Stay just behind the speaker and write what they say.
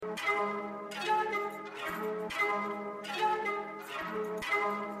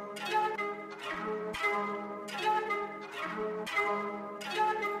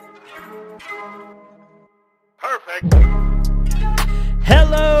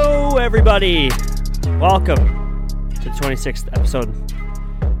everybody. Welcome to the 26th episode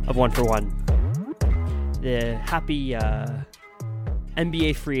of One for One. The happy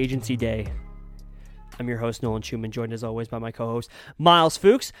NBA free agency day. I'm your host, Nolan Schumann, joined as always by my co-host, Miles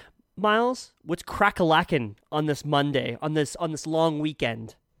Fuchs. Miles, what's crack-a-lackin' on this Monday, on this long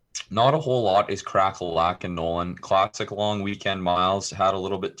weekend? Not a whole lot is crack-a-lackin', Nolan. Classic long weekend, Miles. Had a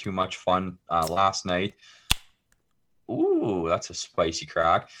little bit too much fun last night. Ooh, that's a spicy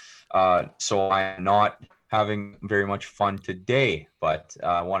crack. So I'm not having very much fun today, but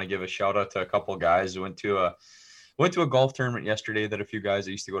I want to give a shout out to a couple of guys who went to a golf tournament yesterday that a few guys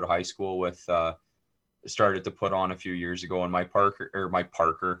I used to go to high school with started to put on a few years ago. And my partner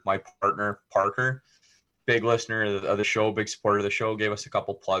Parker, big listener of the show, big supporter of the show, gave us a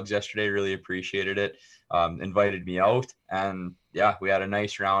couple plugs yesterday. Really appreciated it. Invited me out, and yeah, we had a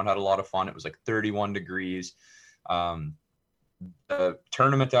nice round, had a lot of fun. It was like 31 degrees. The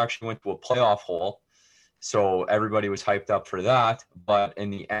tournament actually went to a playoff hole, so everybody was hyped up for that. But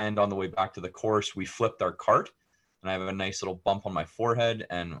in the end, on the way back to the course, we flipped our cart, and I have a nice little bump on my forehead,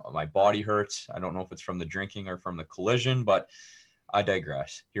 and my body hurts. I don't know if it's from the drinking or from the collision, but I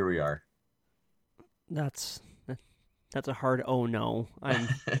digress. Here we are. That's a hard oh no.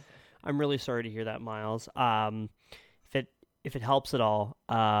 I'm really sorry to hear that, Miles. If it helps at all,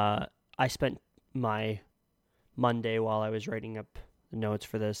 I spent my Monday while I was writing up the notes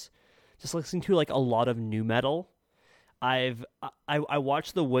for this just listening to like a lot of new metal. I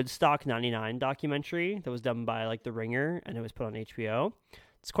watched the Woodstock 99 documentary that was done by like The Ringer, and it was put on HBO.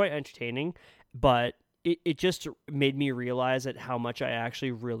 It's quite entertaining, but it just made me realize at how much I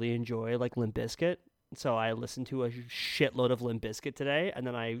actually really enjoy like Limp Bizkit. So I listened to a shitload of Limp Bizkit today, and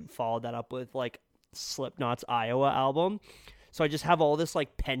then I followed that up with like Slipknot's Iowa album. So I just have all this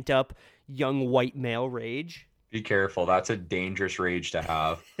like pent up young white male rage. Be careful. That's a dangerous rage to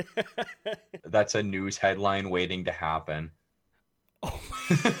have. That's a news headline waiting to happen. Oh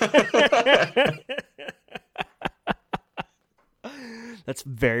That's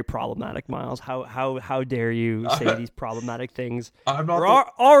very problematic, Miles. How dare you say these problematic things? We're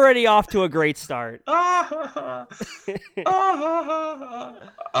already off to a great start. Yeah,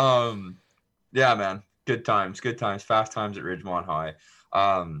 man. Good times. Fast times at Ridgemont High.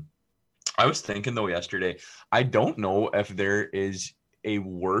 I was thinking though yesterday, I don't know if there is a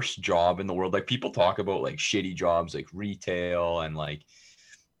worse job in the world. Like people talk about like shitty jobs, like retail and like,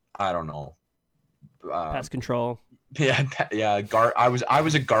 I don't know. Pest control. Yeah. I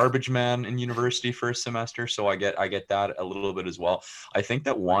was a garbage man in university for a semester, so I get that a little bit as well. I think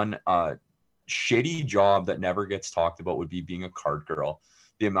that one shitty job that never gets talked about would be being a cart girl.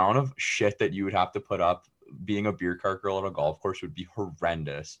 The amount of shit that you would have to put up being a beer cart girl at a golf course would be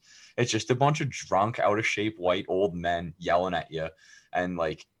horrendous. It's just a bunch of drunk, out of shape, white old men yelling at you and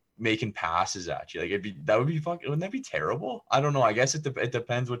like making passes at you. Like wouldn't that be terrible? I don't know. I guess it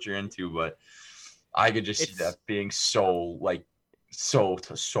depends what you're into, but I could just see that being so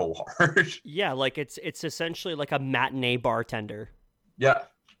hard. Yeah, like it's essentially like a matinee bartender. Yeah.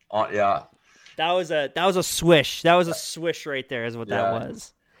 Yeah. That was a swish. That was a swish right there is what that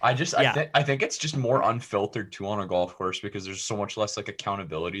was. I think it's just more unfiltered too on a golf course because there's so much less like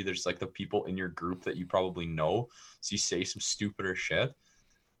accountability. There's like the people in your group that you probably know, so you say some stupider shit,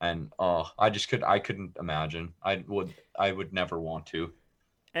 and I couldn't imagine. I would never want to.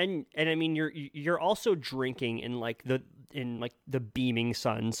 And I mean you're also drinking in the beaming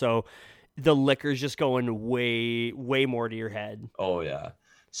sun, so the liquor's just going way more to your head. Oh yeah.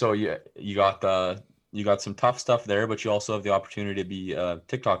 So you got some tough stuff there, but you also have the opportunity to be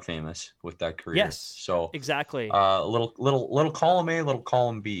TikTok famous with that career. Yes. So exactly. Little column A, little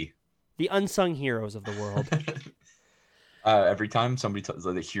column B. The unsung heroes of the world. Every time somebody tells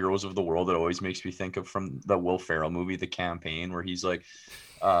the heroes of the world, it always makes me think of from the Will Ferrell movie, The Campaign, where he's like,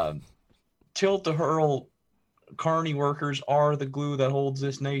 tilt to hurl. Carney workers are the glue that holds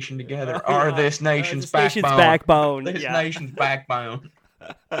this nation together. Are this nation's backbone. This nation's backbone.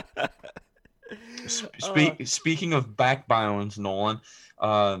 Speaking of backbones, Nolan,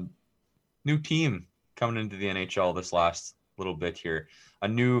 new team coming into the NHL this last little bit here. A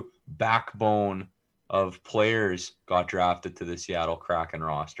new backbone of players got drafted to the Seattle Kraken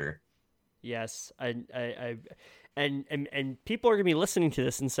roster. Yes, and people are gonna be listening to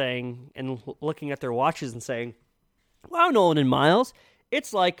this and saying, and looking at their watches and saying, "Wow, Nolan and Miles,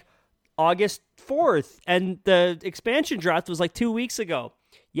 it's like August 4th, and the expansion draft was like 2 weeks ago."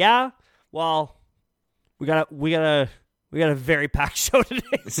 Yeah, well, we got a very packed show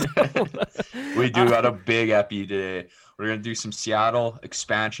today. So. We do got a big epi today. We're gonna do some Seattle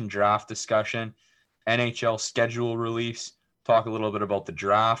expansion draft discussion, NHL schedule release, talk a little bit about the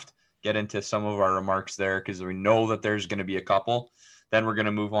draft, get into some of our remarks there because we know that there's going to be a couple. Then we're going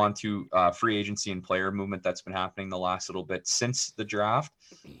to move on to free agency and player movement that's been happening the last little bit since the draft.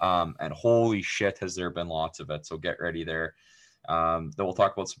 And holy shit, has there been lots of it. So get ready there. Then we'll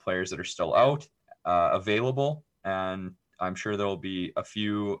talk about some players that are still out, available. And I'm sure there'll be a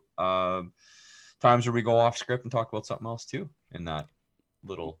few times where we go off script and talk about something else too in that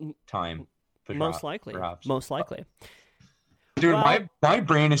little time. Most likely. Perhaps. Most likely. Dude, my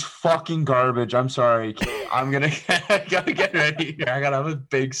brain is fucking garbage. I'm sorry. I'm gonna get ready here. I gotta have a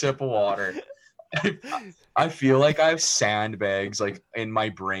big sip of water. I feel like I have sandbags like in my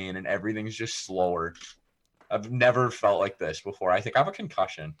brain and everything's just slower. I've never felt like this before. I think I have a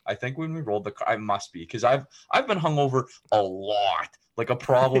concussion. I think when we rolled I must be because I've been hungover a lot, like a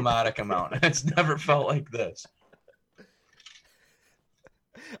problematic amount. And it's never felt like this.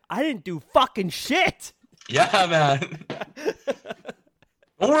 I didn't do fucking shit. Yeah, man.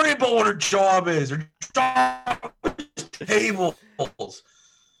 Don't worry about what her job is. Her job is tables.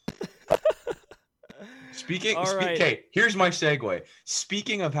 Okay, here's my segue.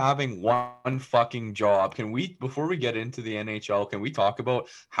 Speaking of having one fucking job, before we get into the NHL, can we talk about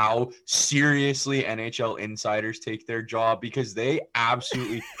how seriously NHL insiders take their job? Because they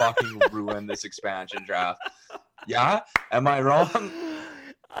absolutely fucking ruined this expansion draft. Yeah? Am I wrong?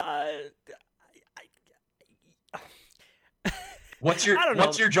 What's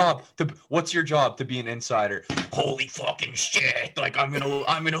your job to be an insider? Holy fucking shit! Like I'm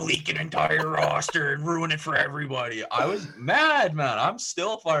gonna leak an entire roster and ruin it for everybody. I was mad, man. I'm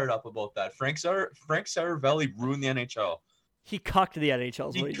still fired up about that. Frank Saravelli ruined the NHL. He cucked the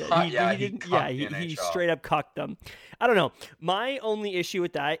NHL. Is what he did. He straight up cucked them. I don't know. My only issue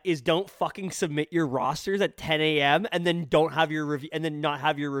with that is don't fucking submit your rosters at 10 a.m. and then don't have your review and then not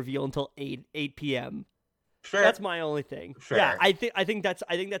have your reveal until 8 p.m. Fair. That's my only thing. Fair. Yeah, I think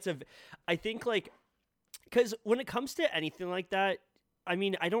like, because when it comes to anything like that, I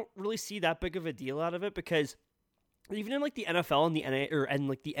mean, I don't really see that big of a deal out of it because even in like the NFL and the NA and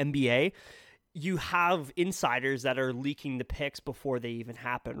like the NBA, you have insiders that are leaking the picks before they even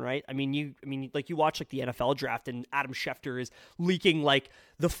happen, right? I mean, you watch like the NFL draft and Adam Schefter is leaking like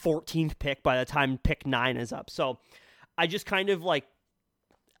the 14th pick by the time pick 9 is up. So I just kind of like.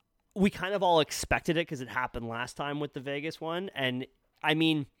 We kind of all expected it because it happened last time with the Vegas one. And I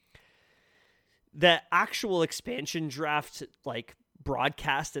mean, the actual expansion draft, like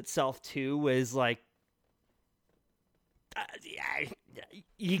broadcast itself too, was like,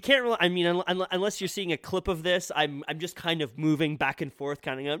 you can't really, I mean, unless you're seeing a clip of this, I'm just kind of moving back and forth,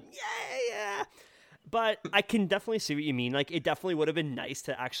 kind of going, yeah. But I can definitely see what you mean. Like, it definitely would have been nice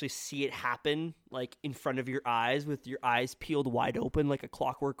to actually see it happen, like, in front of your eyes with your eyes peeled wide open like a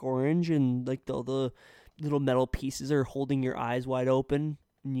Clockwork Orange and, like, the little metal pieces are holding your eyes wide open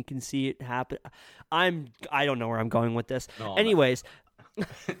and you can see it happen. I don't know where I'm going with this. No, anyways.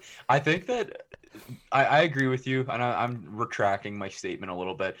 I think that I agree with you, and I'm retracting my statement a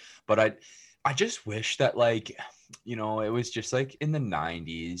little bit, but I just wish that, like, you know, it was just like in the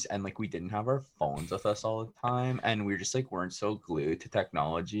 90s and like we didn't have our phones with us all the time and we just like weren't so glued to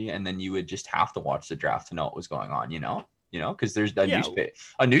technology, and then you would just have to watch the draft to know what was going on, you know, because there's a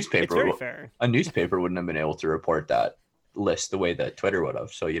newspaper wouldn't have been able to report that list the way that Twitter would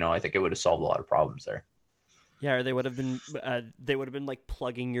have. So, you know, I think it would have solved a lot of problems there. Yeah, or they would have been like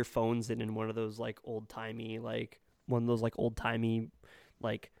plugging your phones in one of those like old-timey like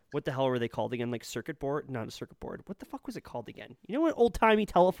what the hell were they called again? Like circuit board? Not a circuit board. What the fuck was it called again? You know what old-timey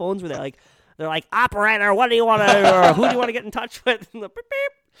telephones where they're like, operator, what do you want to, who do you want to get in touch with? And, beep,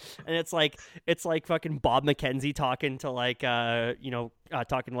 beep. And it's like fucking Bob McKenzie talking to like,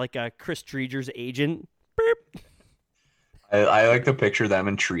 talking like Chris Dreger's agent. Beep. I like to picture them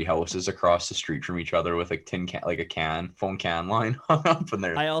in tree houses across the street from each other with like phone can line hung up in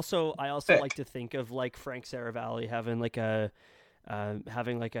there. I also like to think of like Frank Saravalli having like a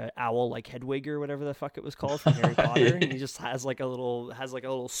owl like Hedwig or whatever the fuck it was called from Harry Potter. Yeah. And he just has like a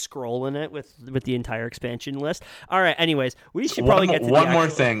little scroll in it with the entire expansion list. All right, anyways, we should probably get to one more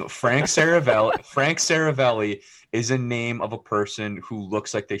thing. Frank Saravelli is a name of a person who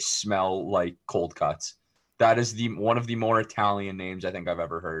looks like they smell like cold cuts. That is one of the more Italian names I think I've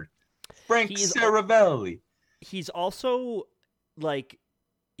ever heard. Frank Saravelli. He also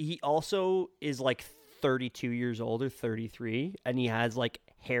is like 32 years old or 33, and he has like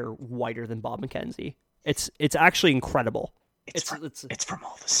hair whiter than Bob McKenzie. It's actually incredible. It's from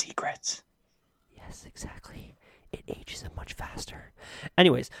All the Secrets. Yes, exactly. It ages him much faster.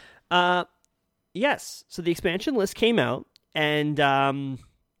 Anyways, yes. So the expansion list came out, and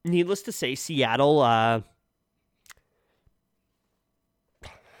needless to say, Seattle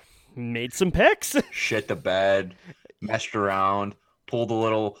Made some picks. Shit the bed, messed around, pulled a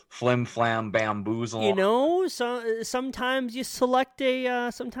little flim flam bamboozle. You know, so sometimes you select a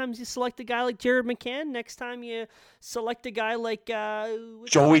guy like Jared McCann. Next time you select a guy like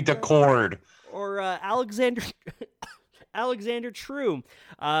Joey Decord or Alexander True.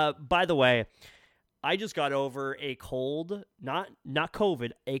 By the way, I just got over a cold, not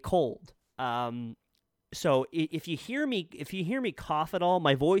COVID, a cold. So if you hear me cough at all,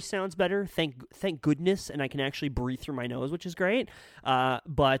 my voice sounds better. Thank goodness, and I can actually breathe through my nose, which is great.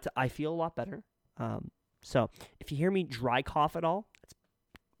 But I feel a lot better. So if you hear me dry cough at all, it's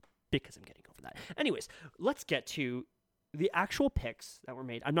because I'm getting over that. Anyways, let's get to the actual picks that were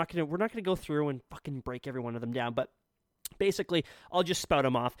made. We're not gonna go through and fucking break every one of them down, but basically, I'll just spout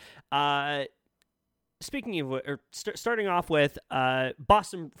them off. Speaking of, starting off with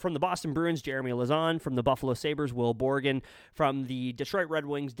Boston, from the Boston Bruins, Jeremy Lauzon; from the Buffalo Sabres, Will Borgen; from the Detroit Red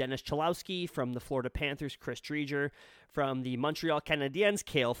Wings, Dennis Cholowski; from the Florida Panthers, Chris Driedger; from the Montreal Canadiens,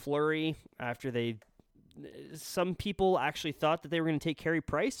 Cale Fleury. Some people actually thought that they were going to take Carey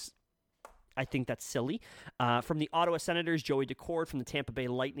Price. I think that's silly. From the Ottawa Senators, Joey Decord; from the Tampa Bay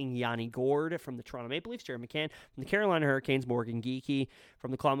Lightning, Yanni Gourde; from the Toronto Maple Leafs, Jared McCann; from the Carolina Hurricanes, Morgan Geekie;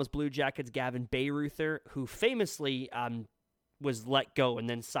 from the Columbus Blue Jackets, Gavin Bayreuther, who famously was let go and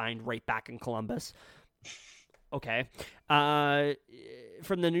then signed right back in Columbus. Okay.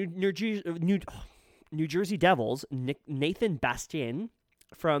 From the New Jersey Devils, Nathan Bastien;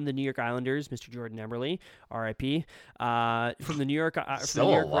 from the New York Islanders, Mr. Jordan Eberle, R.I.P. From the New York,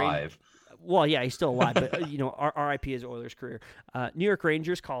 still alive. Well, yeah, he's still alive, but R.I.P. his Oilers career. New York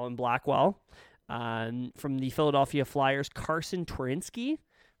Rangers, Colin Blackwell. From the Philadelphia Flyers, Carson Twarynski.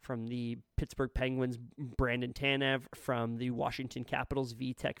 From the Pittsburgh Penguins, Brandon Tanev. From the Washington Capitals,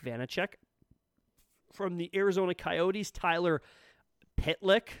 Vitek Vanacek. From the Arizona Coyotes, Tyler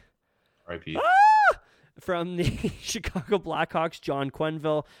Pitlick. R.I.P. From the Chicago Blackhawks, John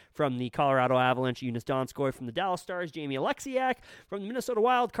Quenneville; from the Colorado Avalanche, Eunice Donskoy; from the Dallas Stars, Jamie Alexiak; from the Minnesota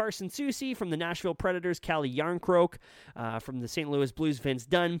Wild, Carson Soucy; from the Nashville Predators, Calle Yarncroke; from the St. Louis Blues, Vince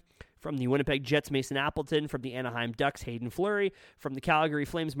Dunn; from the Winnipeg Jets, Mason Appleton; from the Anaheim Ducks, Hayden Fleury; from the Calgary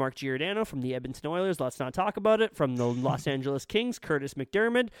Flames, Mark Giordano; from the Edmonton Oilers, let's not talk about it; from the Los Angeles Kings, Curtis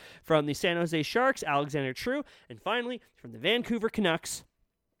McDermott; from the San Jose Sharks, Alexander True; and finally, from the Vancouver Canucks,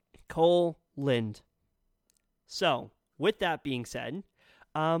 Cole Lind. So, with that being said,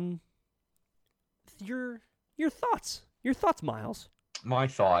 your thoughts, Miles. My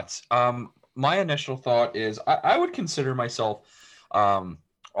thoughts. My initial thought is I would consider myself on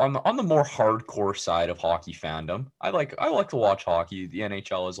the more hardcore side of hockey fandom. I like to watch hockey, the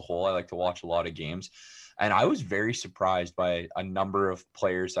NHL as a whole. I like to watch a lot of games, and I was very surprised by a number of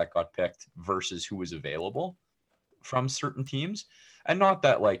players that got picked versus who was available from certain teams. And not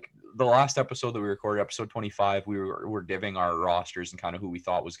that, like, the last episode that we recorded, episode 25, we were giving our rosters and kind of who we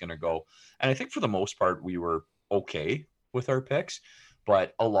thought was going to go. And I think for the most part, we were okay with our picks.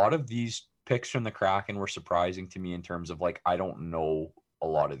 But a lot of these picks from the Kraken were surprising to me in terms of, like, I don't know a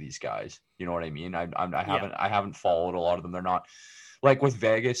lot of these guys. You know what I mean? I haven't followed a lot of them. They're not, like, with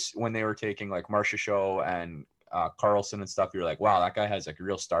Vegas, when they were taking, like, Marcia Show and Carlson and stuff, you're like, wow, that guy has, like,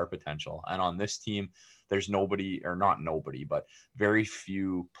 real star potential. And on this team, there's nobody, or not nobody, but very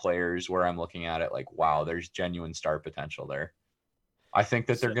few players where I'm looking at it like, wow, there's genuine star potential there. I think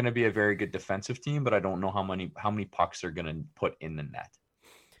that they're going to be a very good defensive team, but I don't know how many pucks they're going to put in the net.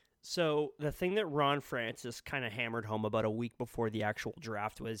 So the thing that Ron Francis kind of hammered home about a week before the actual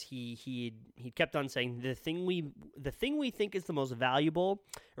draft was he kept on saying the thing we think is the most valuable,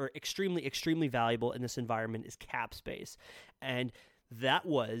 or extremely, extremely valuable in this environment, is cap space. And that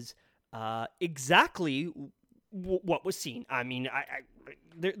was exactly what was seen. I mean,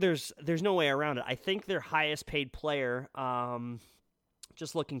 there's no way around it. I think their highest paid player,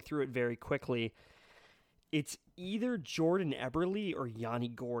 just looking through it very quickly, it's either Jordan Eberle or Yanni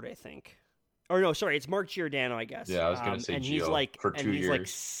Gourde, I think. Or no, sorry, it's Mark Giordano, I guess. Yeah, I was going to say and Gio he's like, for 2 years. Like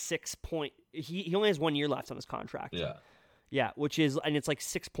 6 point. He only has 1 year left on his contract. Yeah. Yeah, which is, and it's like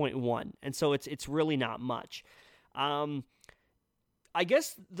 6.1, and so it's really not much. I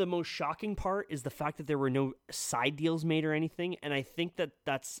guess the most shocking part is the fact that there were no side deals made or anything, and I think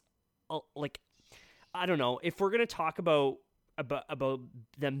that's like, I don't know, if we're gonna talk about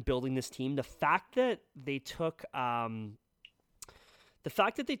them building this team, the fact that they took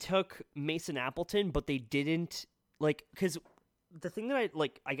Mason Appleton, but they didn't, like, because the thing that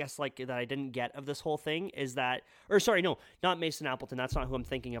I didn't get of this whole thing is that, or sorry, no, not Mason Appleton. That's not who I'm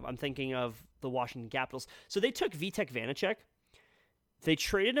thinking of. I'm thinking of the Washington Capitals. So they took Vitek Vanacek. They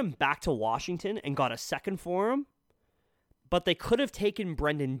traded him back to Washington and got a second for him, but they could have taken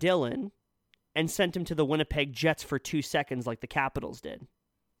Brendan Dillon and sent him to the Winnipeg Jets for 2 seconds like the Capitals did.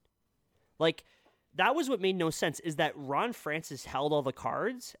 Like, that was what made no sense, is that Ron Francis held all the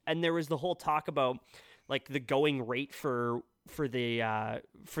cards, and there was the whole talk about, like, the going rate for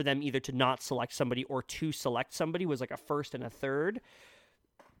them either to not select somebody or to select somebody was like a first and a third.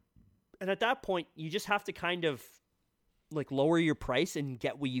 And at that point, you just have to kind of, like, lower your price and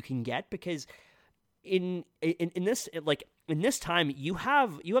get what you can get, because in this time, you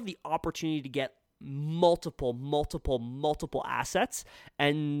have the opportunity to get multiple assets,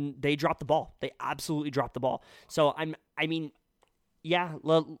 and they dropped the ball. They absolutely dropped the ball. So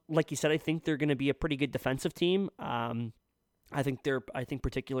like you said, I think they're going to be a pretty good defensive team. I think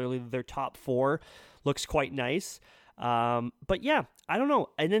particularly their top 4 looks quite nice. But yeah, I don't know.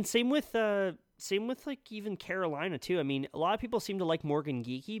 And then same with like even Carolina too. I mean, a lot of people seem to like Morgan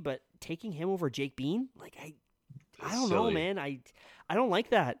Geekie, but taking him over Jake Bean, like I don't know, man. I don't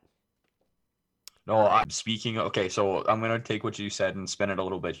like that. No, I'm speaking. Okay, so I'm going to take what you said and spin it a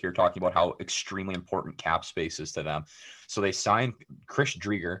little bit here, talking about how extremely important cap space is to them. So they signed Chris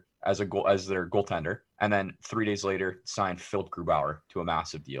Driedger as their goaltender, and then 3 days later signed Philip Grubauer to a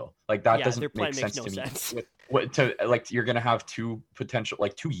massive deal. Like, that doesn't make sense to me. You're going to have two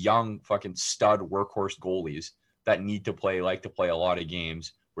young fucking stud workhorse goalies that need to play a lot of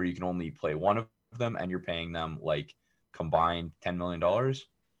games where you can only play one of them, and you're paying them like combined $10 million.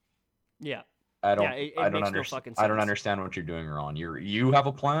 Yeah. I don't understand what you're doing, Ron. You have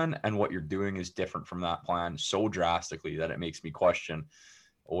a plan, and what you're doing is different from that plan so drastically that it makes me question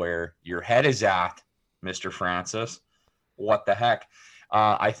where your head is at, Mr. Francis. What the heck?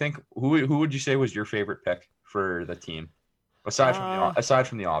 I think who would you say was your favorite pick for the team, aside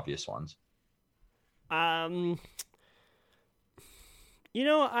from the obvious ones?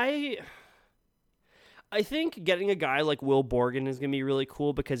 I think getting a guy like Will Borgen is going to be really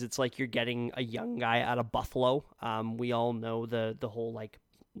cool, because it's like you're getting a young guy out of Buffalo. We all know the whole, like,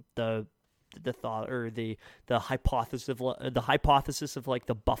 the thought, or the hypothesis of like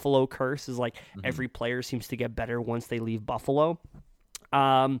the Buffalo curse is like every player seems to get better once they leave Buffalo.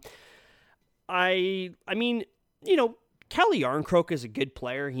 I mean, Kelly Yarncroke is a good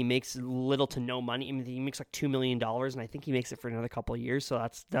player. He makes little to no money. I mean, he makes like $2 million, and I think he makes it for another couple of years. So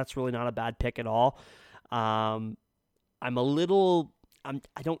that's really not a bad pick at all. I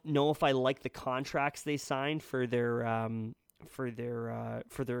don't know if I like the contracts they signed for their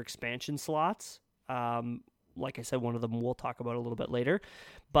expansion slots. Like I said, one of them we'll talk about a little bit later.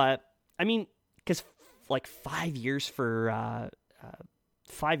 But I mean, because like 5 years for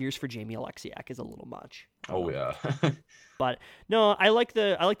 5 years for Jamie Alexiak is a little much. Oh yeah. But no, I like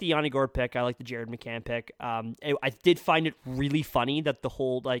the Yanni Gourde pick. I like the Jared McCann pick. I did find it really funny that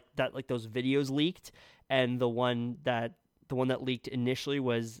those videos leaked, and the one that leaked initially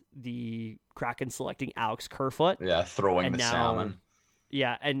was the Kraken selecting Alex Kerfoot. Yeah, throwing salmon.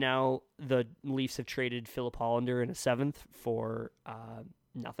 Yeah, and now the Leafs have traded Philip Hollander in a 7th for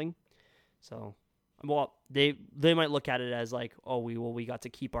nothing. So, well, they might look at it as like, oh, we got to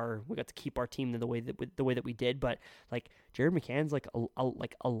keep our team the way that we did, but like Jared McCann's like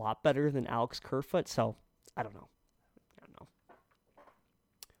a lot better than Alex Kerfoot. So I don't know.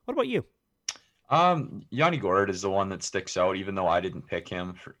 What about you? Yanni Gourde is the one that sticks out, even though I didn't pick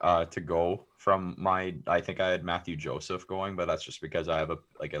him to go from I think I had Matthew Joseph going, but that's just because I have a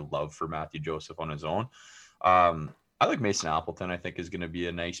love for Matthew Joseph on his own. I like Mason Appleton. I think is going to be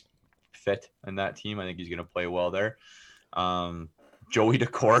a nice fit in that team. I think he's going to play well there. Joey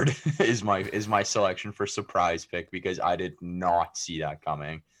Daccord is my selection for surprise pick, because I did not see that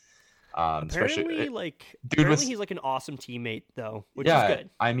coming. Apparently he's like an awesome teammate though, which is good.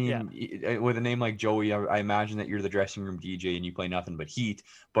 I mean, with a name like Joey, I imagine that you're the dressing room DJ and you play nothing but heat,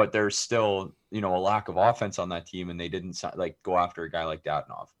 but there's still, a lack of offense on that team, and they didn't go after a guy like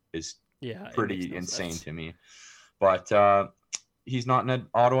Dadonov is pretty insane to me. But he's not in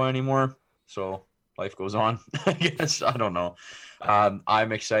Ottawa anymore, so life goes on. I guess. I don't know.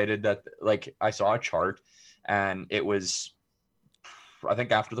 I'm excited that I saw a chart, and it was, I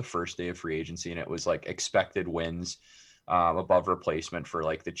think, after the first day of free agency, and it was like expected wins above replacement for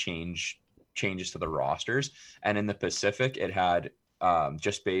like the changes to the rosters. And in the Pacific, it had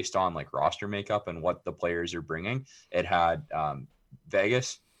just based on like roster makeup and what the players are bringing, it had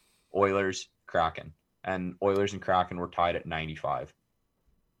Vegas, Oilers, Kraken, and Oilers and Kraken were tied at 95.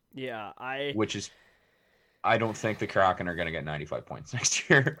 Yeah, I don't think the Kraken are going to get 95 points next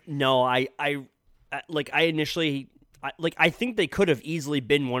year. No, I think they could have easily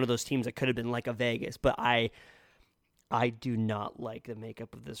been one of those teams that could have been like a Vegas, but I I do not like the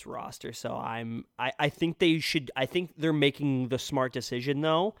makeup of this roster. So I think they should. I think they're making the smart decision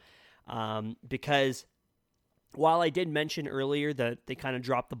though, because while I did mention earlier that they kind of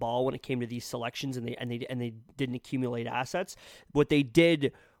dropped the ball when it came to these selections and they didn't accumulate assets, what they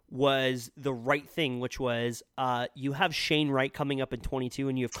did was the right thing, which was you have Shane Wright coming up in 22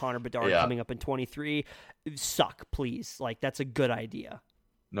 and you have Connor Bedard coming up in 23. Suck, please. Like, that's a good idea.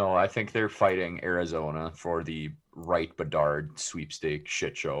 No, I think they're fighting Arizona for the Wright Bedard sweepstake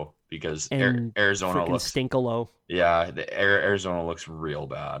shit show because Arizona looks stinkalo. Yeah, Arizona looks real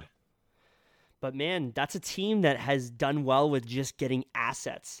bad. But man, that's a team that has done well with just getting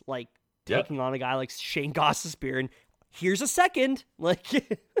assets, like taking on a guy like Shane Gostisbehere, and here's a second. Like,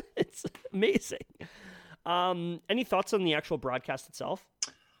 it's amazing. Any thoughts on the actual broadcast itself?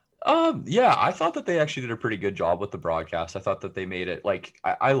 Yeah, I thought that they actually did a pretty good job with the broadcast. I thought that they made it like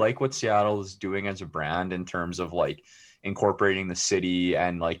I like what Seattle is doing as a brand in terms of like incorporating the city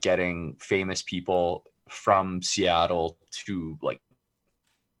and like getting famous people from Seattle to like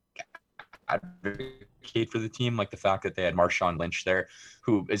advocate for the team. Like the fact that they had Marshawn Lynch there,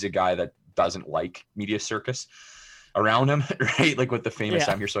 who is a guy that doesn't like media circus around him, right? Like with the famous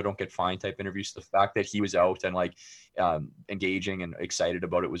I'm here so I don't get fined type interviews. The fact that he was out and like engaging and excited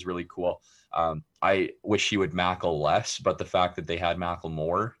about it was really cool. I wish he would Mackle less, but the fact that they had Mackle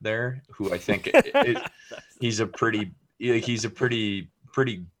more there, who I think he's a pretty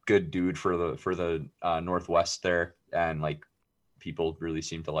good dude for the Northwest there, and like people really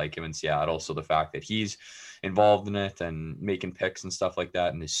seem to like him in Seattle. So the fact that he's involved in it and making picks and stuff like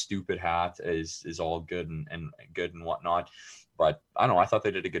that, and his stupid hat is all good and good and whatnot. But I don't know, I thought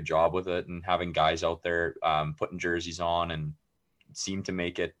they did a good job with it, and having guys out there putting jerseys on and seemed to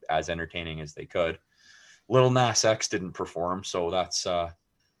make it as entertaining as they could. Lil Nas X didn't perform, so that's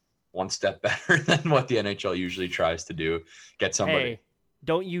one step better than what the NHL usually tries to do. Get somebody. Hey,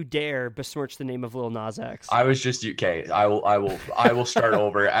 don't you dare besmirch the name of Lil Nas X. I was just okay. I will start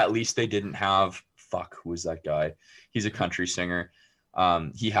over. At least they didn't have who was that guy? He's a country singer.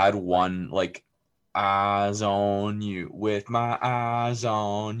 He had one like eyes on you with my eyes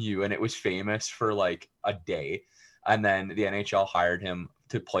on you, and it was famous for like a day. And then the NHL hired him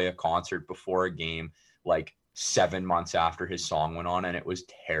to play a concert before a game, like 7 months after his song went on, and it was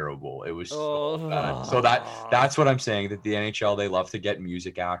terrible. It was so bad. So that's what I'm saying, that the NHL, they love to get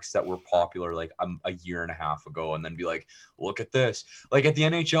music acts that were popular like a year and a half ago and then be like, look at this. Like at the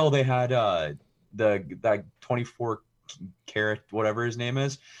NHL, they had that 24 Karat, whatever his name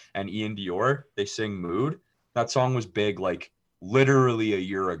is, and Ian Dior, they sing Mood. That song was big like literally a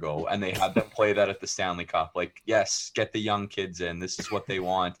year ago, and they had them play that at the Stanley Cup. Like, yes, get the young kids in. This is what they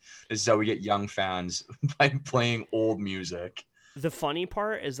want. This is how we get young fans, by playing old music. The funny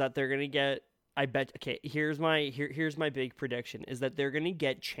part is that they're gonna get, I bet, okay, here's my big prediction, is that they're gonna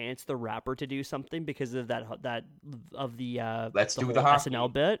get Chance the Rapper to do something because of that of the let's the do whole the hockey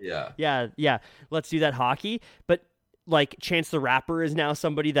SNL bit. Yeah. Let's do that hockey. But like Chance the Rapper is now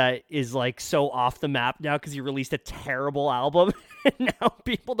somebody that is like so off the map now because he released a terrible album, and now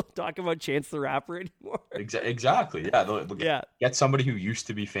people don't talk about Chance the Rapper anymore. Exactly. Yeah. Get somebody who used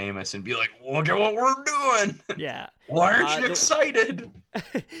to be famous and be like, look at what we're doing. Yeah. Why aren't you excited?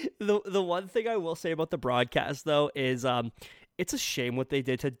 The one thing I will say about the broadcast though is it's a shame what they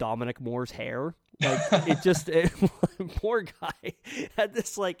did to Dominic Moore's hair. Like poor guy had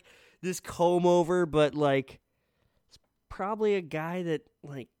this comb over, but like probably a guy that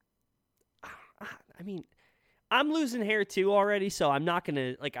like, I mean, I'm losing hair too already, so I'm not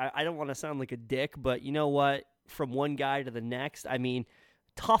gonna like, I don't want to sound like a dick, but you know what, from one guy to the next, I mean,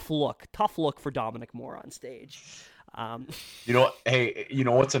 tough look for Dominic Moore on stage. Hey, you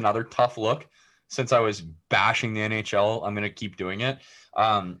know what's another tough look? Since I was bashing the NHL, I'm going to keep doing it.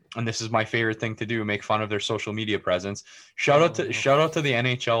 And this is my favorite thing to do, make fun of their social media presence. Shout out to the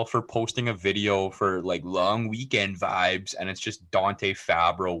NHL for posting a video for like long weekend vibes, and it's just Dante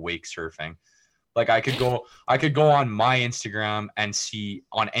Fabro wake surfing. Like I could go on my Instagram and see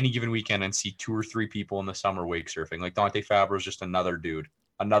on any given weekend and see 2 or 3 people in the summer wake surfing. Like Dante Fabro is just another dude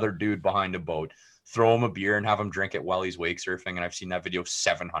behind a boat. Throw him a beer and have him drink it while he's wake surfing, and I've seen that video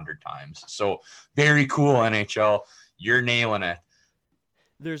 700 times. So very cool, NHL. You're nailing it.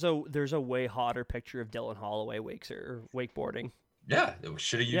 There's a way hotter picture of Dylan Holloway wakeboarding. Yeah,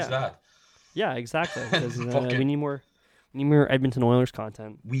 should have used that. Yeah, exactly. We need more Edmonton Oilers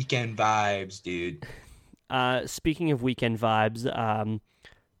content. Weekend vibes, dude. Speaking of weekend vibes,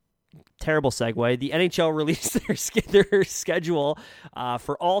 terrible segue. The NHL released their schedule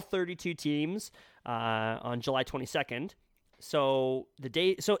for all 32 teams on July 22nd. So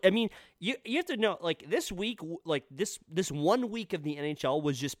I mean, you have to know, like, this week, like this 1 week of the NHL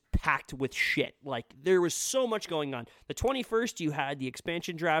was just packed with shit. Like, there was so much going on. The 21st, you had the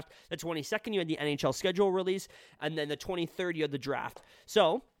expansion draft. The 22nd, you had the NHL schedule release, and then the 23rd, you had the draft.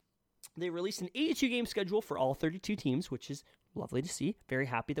 So they released an 82-game schedule for all 32 teams, which is lovely to see. Very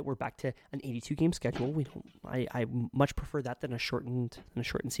happy that we're back to an 82-game schedule. I much prefer that than a shortened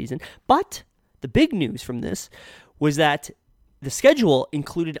season. But the big news from this was that the schedule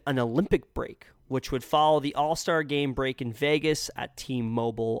included an Olympic break, which would follow the All-Star Game break in Vegas at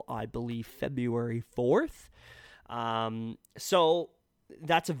T-Mobile, I believe, February 4th. So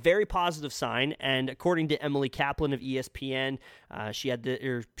that's a very positive sign. And according to Emily Kaplan of ESPN, she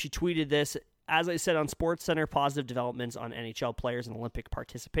tweeted this. As I said on SportsCenter, positive developments on NHL players and Olympic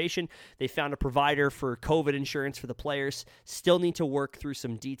participation. They found a provider for COVID insurance for the players. Still need to work through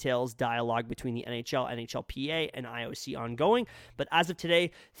some details. Dialogue between the NHL, NHLPA, and IOC ongoing. But as of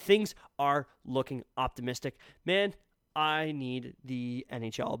today, things are looking optimistic. Man, I need the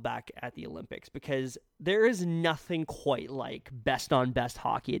NHL back at the Olympics because there is nothing quite like best-on-best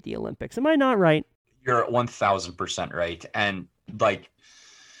hockey at the Olympics. Am I not right? You're 1,000% right. And, like,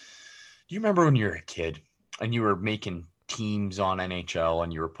 do you remember when you were a kid and you were making teams on NHL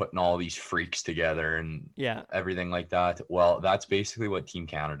and you were putting all these freaks together and everything like that? Well, that's basically what Team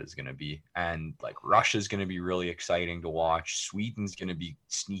Canada is going to be. And, like, Russia's going to be really exciting to watch. Sweden's going to be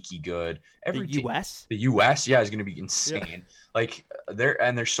sneaky good. The U.S.? The U.S., is going to be insane. Yeah. Like,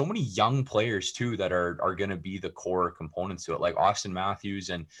 there's so many young players, too, that are going to be the core components to it. Like Austin Matthews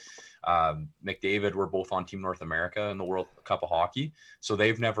and McDavid were both on Team North America in the World Cup of Hockey, so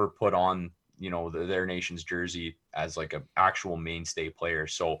they've never put on their nation's jersey as like an actual mainstay player.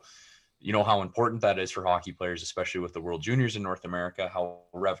 So you know how important that is for hockey players, especially with the World Juniors in North America, how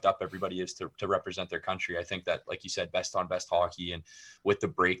revved up everybody is to represent their country. I think that, like you said, best on best hockey, and with the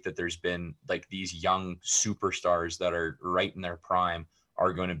break that there's been, like, these young superstars that are right in their prime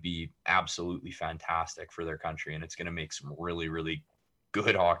are going to be absolutely fantastic for their country, and it's going to make some really, really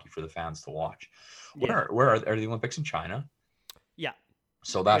good hockey for the fans to watch. Where are the Olympics in China? Yeah.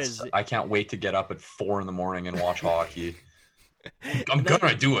 So I can't wait to get up at 4 a.m. and watch hockey. I'm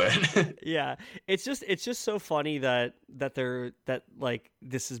gonna do it. Yeah. It's just so funny that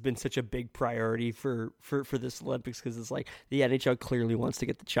this has been such a big priority for this Olympics, because it's like the NHL clearly wants to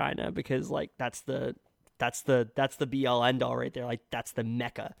get to China because, like, that's the be all end all right there. Like, that's the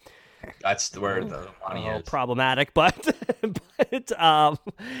Mecca. That's where the money is. Problematic, but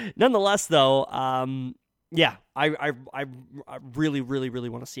nonetheless, though, I really, really, really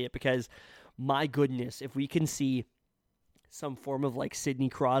want to see it because, my goodness, if we can see some form of, like, Sidney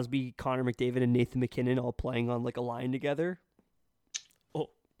Crosby, Connor McDavid, and Nathan MacKinnon all playing on, like, a line together, oh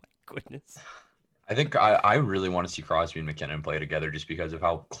my goodness. I think I really want to see Crosby and McKinnon play together just because of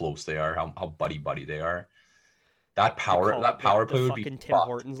how close they are, how buddy they are. That power play would be fucking Tim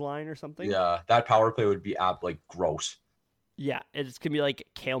Hortons line or something. Yeah, that power play would be like gross. Yeah, it's gonna be like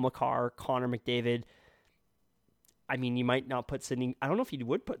Cale Makar, Connor McDavid. I mean, you might not put Sidney. I don't know if you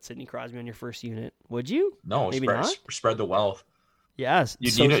would put Sidney Crosby on your first unit. Would you? No, maybe not. Spread the wealth. Yes,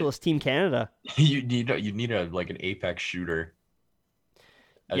 Socialist Team Canada. You need like an apex shooter.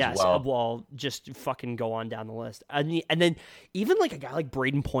 Yes, well, just fucking go on down the list, and then even like a guy like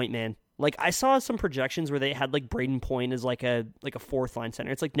Braden Point, man. Like, I saw some projections where they had, like, Braden Point as like a fourth line center.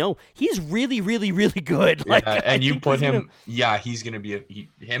 It's like, no, he's really, really, really good. Like, yeah, and you put him, he's gonna be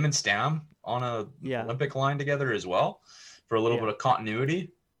him and Stam on a Olympic line together as well for a little bit of continuity.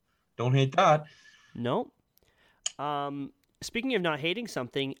 Don't hate that. No. Speaking of not hating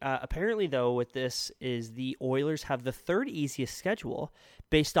something, apparently, though, with this is the Oilers have the third easiest schedule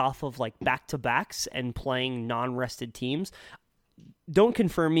based off of, like, back-to-backs and playing non-rested teams. Don't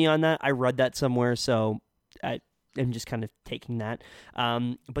confirm me on that. I read that somewhere, so I'm just kind of taking that.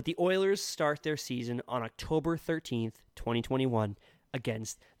 But the Oilers start their season on October 13th, 2021,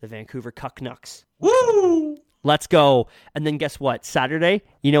 against the Vancouver Canucks. Woo! Let's go. And then guess what? Saturday?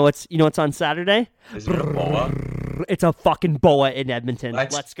 You know what's on Saturday? Is it a BOA? It's a fucking BOA in Edmonton.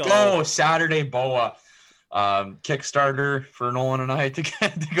 Let's go. Saturday BOA. Kickstarter for Nolan and I to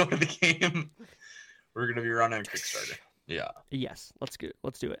go to the game. We're going to be running Kickstarter. Yeah. Yes, let's do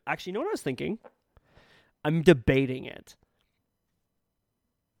it. Actually, you know what I was thinking? I'm debating it.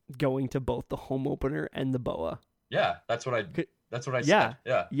 Going to both the home opener and the BOA. Yeah, that's what I said. Yeah.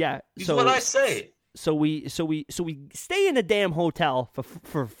 Yeah. That's what I say. So we stay in a damn hotel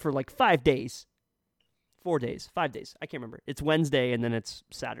for like 5 days. 4 days. 5 days. I can't remember. It's Wednesday and then it's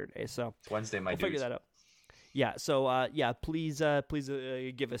Saturday. So it's Wednesday, my dudes. Figure that out. Yeah. So please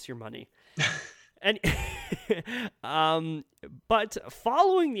give us your money. And but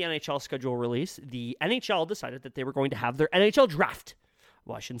following the NHL schedule release, the NHL decided that they were going to have their NHL draft.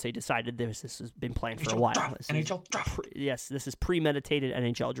 Well, I shouldn't say decided. This has been planned for a while. NHL draft. Yes, this is premeditated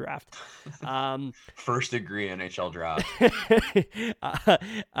NHL draft. First degree NHL draft.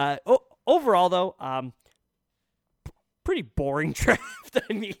 Overall, though, pretty boring draft.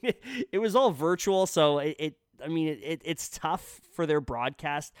 I mean, it was all virtual, so it's tough for their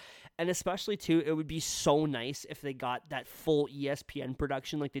broadcast. And especially, too, it would be so nice if they got that full ESPN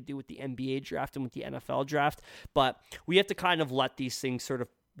production like they do with the NBA draft and with the NFL draft. But we have to kind of let these things sort of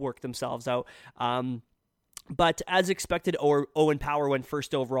work themselves out. But as expected, Owen Power went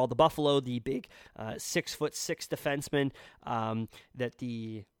first overall. The Buffalo, the big 6'6" defenseman that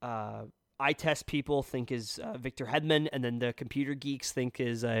the eye test people think is Victor Hedman, and then the computer geeks think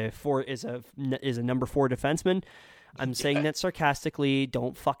is a number 4 defenseman. I'm saying that sarcastically.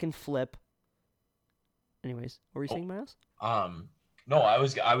 Don't fucking flip. Anyways, what were you saying, Miles? No, I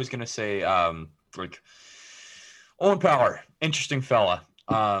was gonna say like Owen Power, interesting fella.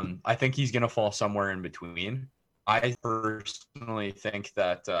 I think he's gonna fall somewhere in between. I personally think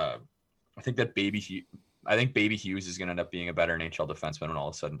that Baby Hughes is gonna end up being a better NHL defenseman when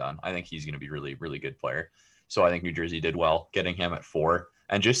all is said and done. I think he's gonna be really, really good player. So I think New Jersey did well getting him at 4,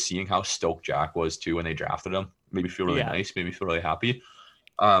 and just seeing how stoked Jack was too when they drafted him made me feel really nice, made me feel really happy.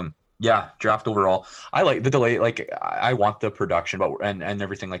 Draft overall, I like the delay. Like I want the production, but and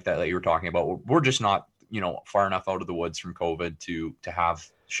everything like that you were talking about. We're just not far enough out of the woods from COVID to have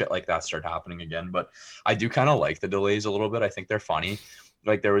shit like that start happening again. But I do kind of like the delays a little bit. I think they're funny.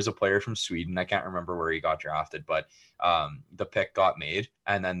 Like there was a player from Sweden, I can't remember where he got drafted, but the pick got made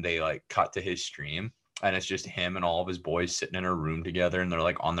and then they like cut to his stream and it's just him and all of his boys sitting in a room together and they're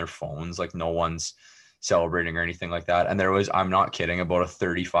like on their phones, like no one's celebrating or anything like that. And there was, I'm not kidding, about a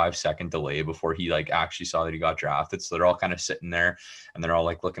 35-second delay before he like actually saw that he got drafted. So they're all kind of sitting there and they're all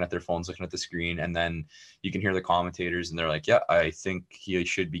like looking at their phones, looking at the screen. And then you can hear the commentators and they're like, yeah, I think he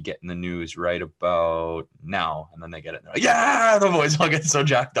should be getting the news right about now. And then they get it and they're like, yeah, the boys all get so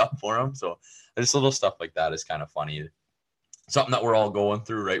jacked up for him. So there's little stuff like that is kind of funny. Something that we're all going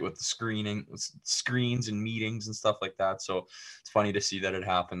through, right, with the screens and meetings and stuff like that. So it's funny to see that it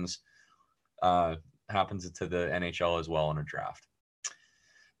happens to the NHL as well in a draft.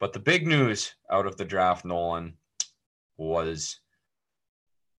 But the big news out of the draft, Nolan, was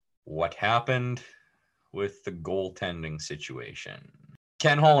what happened with the goaltending situation.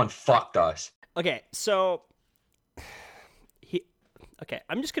 Ken Holland fucked us. Okay, so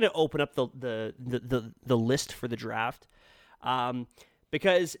I'm just gonna open up the list for the draft,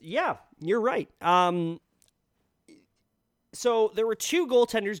 because yeah, you're right. So there were 2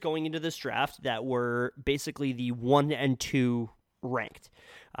 goaltenders going into this draft that were basically the 1 and 2 ranked.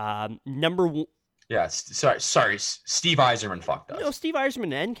 Number 1. Yeah, sorry. Steve Yzerman fucked us. No, Steve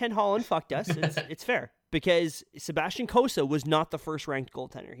Yzerman and Ken Holland fucked us. It's fair because Sebastian Cossa was not the first ranked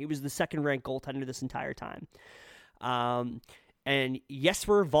goaltender. He was the second ranked goaltender this entire time. And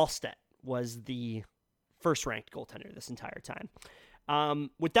Jesper Wallstedt was the first ranked goaltender this entire time.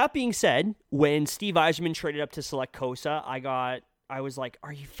 With that being said, when Steve Yzerman traded up to select Cossa, I was like,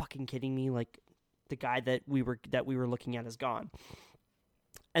 are you fucking kidding me? Like the guy that we were looking at is gone.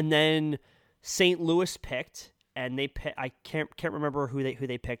 And then St. Louis picked, and I can't remember who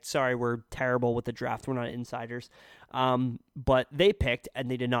they picked. Sorry, we're terrible with the draft. We're not insiders. But they picked,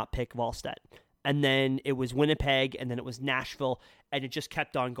 and they did not pick Wallstedt. And then it was Winnipeg, and then it was Nashville, and it just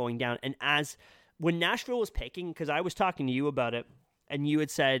kept on going down. And when Nashville was picking, because I was talking to you about it, and you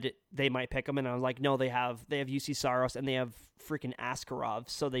had said they might pick him, and I was like, no, they have UC Saros and they have freaking Askarov,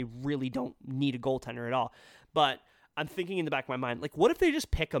 so they really don't need a goaltender at all. But I'm thinking in the back of my mind, like, what if they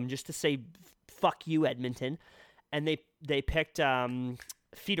just pick him just to say, fuck you, Edmonton? And they picked Fedor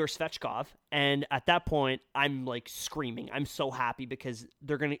Svechkov, and at that point, I'm like screaming. I'm so happy because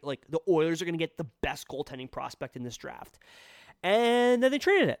they're gonna the Oilers are gonna get the best goaltending prospect in this draft, and then they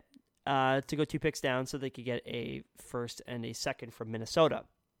traded it. To go 2 picks down so they could get a first and a second from Minnesota,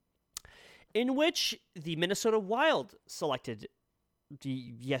 in which the Minnesota Wild selected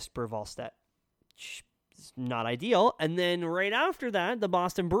Jesper Wallstedt. It's not ideal. And then right after that, the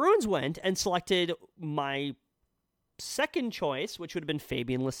Boston Bruins went and selected my second choice, which would have been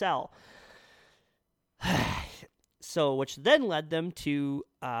Fabian Lysell. So, which then led them to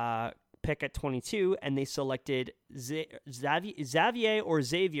pick at 22, and they selected Xavier.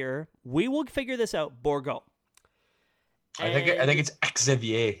 We will figure this out. Bourgault. I think it's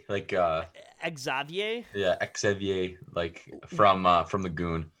Xavier, like Xavier. Yeah, Xavier, like from the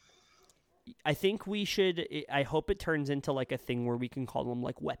Goon. I think we should. I hope it turns into like a thing where we can call them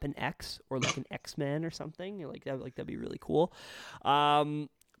like Weapon X or like an X-Men or something. Like that'd be really cool.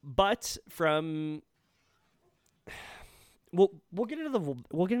 But from we'll get into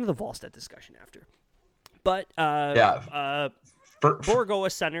the Volstead discussion after. But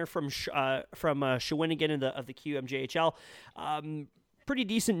Borogoa center from Shawinigan of the QMJHL. Pretty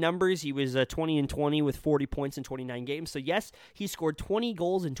decent numbers. He was 20-20 with 40 points in 29 games. So yes, he scored 20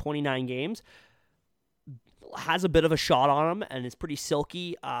 goals in 29 games. Has a bit of a shot on him and is pretty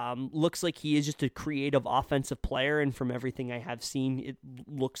silky. Looks like he is just a creative offensive player, and from everything I have seen, it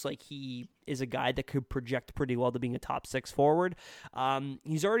looks like he is a guy that could project pretty well to being a top 6 forward.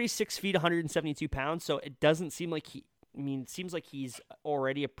 He's already 6 feet, 172 pounds, so it doesn't seem like it seems like he's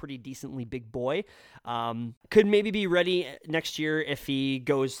already a pretty decently big boy. Could maybe be ready next year if he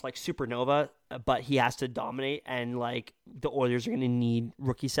goes like supernova, but he has to dominate, and like the Oilers are going to need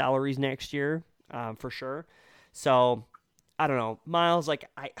rookie salaries next year for sure. So I don't know, Miles. Like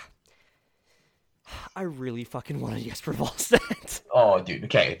I really fucking wanted Jesper Wallstedt. Oh, dude.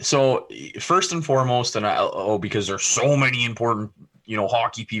 Okay, so first and foremost, and because there's so many important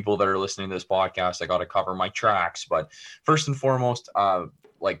hockey people that are listening to this podcast, I got to cover my tracks. But first and foremost,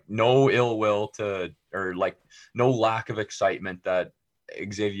 like no ill will or like no lack of excitement that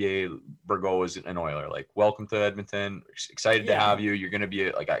Xavier Bourgault is an Oiler. Like, welcome to Edmonton. Excited to have you. You're going to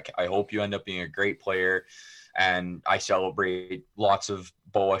be I hope you end up being a great player. And I celebrate lots of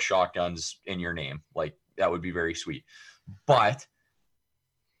BOA shotguns in your name. Like, that would be very sweet. But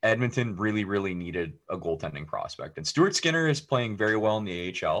Edmonton really, really needed a goaltending prospect. And Stuart Skinner is playing very well in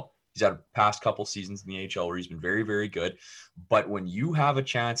the AHL. He's had a past couple seasons in the AHL where he's been very, very good. But when you have a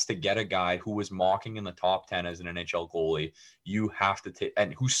chance to get a guy who was mocking in the top 10 as an NHL goalie, you have to take –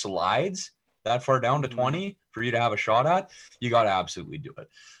 and who slides that far down to 20 for you to have a shot at, you got to absolutely do it.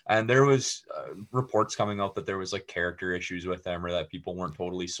 And there was reports coming out that there was like character issues with him, or that people weren't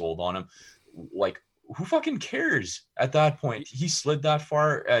totally sold on him. Like, who fucking cares at that point? He slid that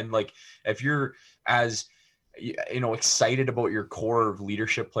far. And like, if you're as excited about your core of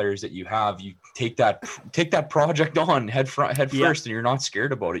leadership players that you have, you take that project on head first, and you're not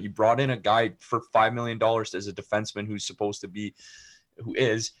scared about it. You brought in a guy for $5 million as a defenseman who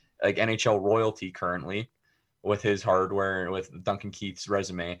is like NHL royalty currently with his hardware and with Duncan Keith's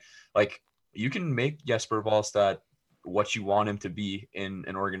resume. Like, you can make Jesper Wallstedt what you want him to be in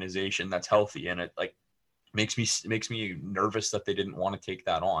an organization that's healthy, and it like makes me nervous that they didn't want to take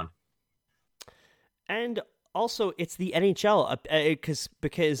that on. And also, it's the NHL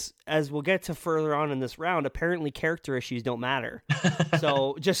because as we'll get to further on in this round, apparently character issues don't matter.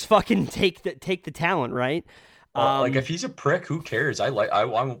 So just fucking take the talent, right? Like, if he's a prick, who cares? I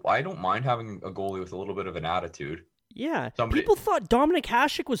don't mind having a goalie with a little bit of an attitude. Yeah, people thought Dominik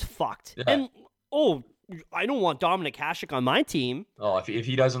Hasek was fucked, and I don't want Dominik Hasek on my team. Oh, if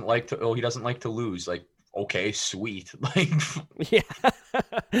he doesn't like to lose, like, okay, sweet. Like, yeah,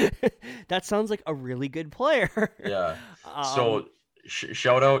 that sounds like a really good player. Yeah. So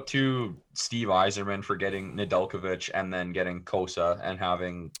shout out to Steve Yzerman for getting Nedeljkovic and then getting Kosa and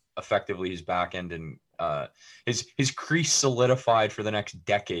having effectively his back end and his crease solidified for the next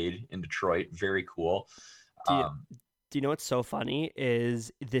decade in Detroit. Very cool. Do you know what's so funny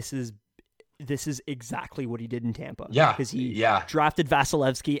is this is exactly what he did in Tampa. Yeah. Because he drafted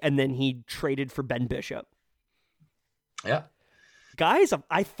Vasilevsky and then he traded for Ben Bishop. Yeah. Guys,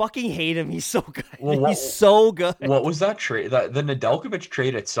 I fucking hate him. He's so good. He's so good. What was that trade? The Nedeljkovic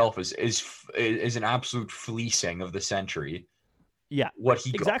trade itself is an absolute fleecing of the century. Yeah. What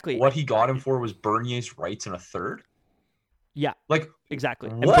he got him for was Bernier's rights in a third. Yeah. Like, exactly.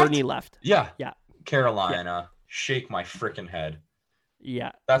 What? And Bernier left. Yeah. Yeah. Carolina, shake my freaking head.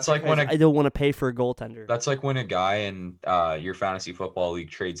 Yeah. That's like when I don't want to pay for a goaltender. That's like when a guy in your fantasy football league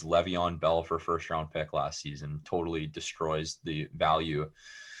trades Le'Veon Bell for a first-round pick last season, totally destroys the value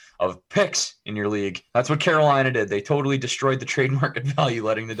of picks in your league. That's what Carolina did. They totally destroyed the trade market value,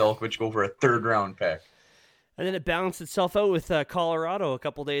 letting Nedeljkovic go for a third-round pick. And then it balanced itself out with Colorado a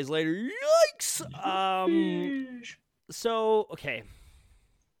couple days later. Yikes! So, okay.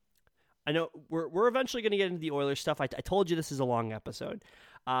 I know we're eventually going to get into the Oilers stuff. I told you this is a long episode.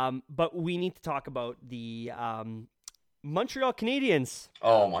 But we need to talk about the Montreal Canadiens.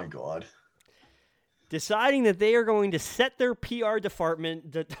 Oh, my God. Deciding that they are going to set their PR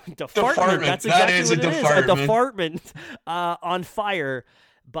department. Department. That's exactly that is what a it department. is. A department on fire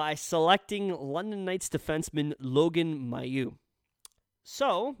by selecting London Knights defenseman Logan Mailloux.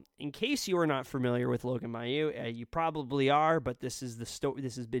 So, in case you are not familiar with Logan Mailloux, you probably are, but this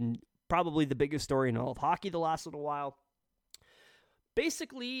has been probably the biggest story in all of hockey the last little while.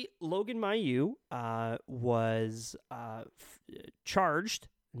 basically, Logan Mailloux was charged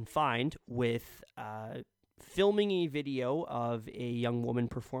and fined with filming a video of a young woman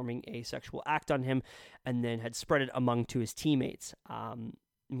performing a sexual act on him, and then had spread it among to his teammates,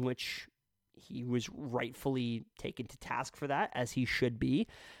 in which he was rightfully taken to task for that, as he should be.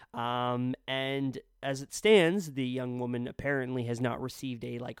 And as it stands, the young woman apparently has not received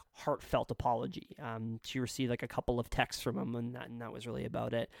a heartfelt apology. She received a couple of texts from him, and that was really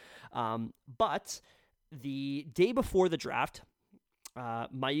about it. But the day before the draft, a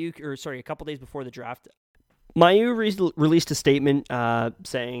couple days before the draft, Mailloux released a statement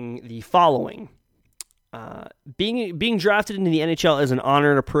saying the following. Being drafted into the NHL is an honor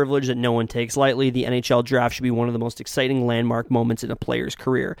and a privilege that no one takes lightly. The NHL draft should be one of the most exciting landmark moments in a player's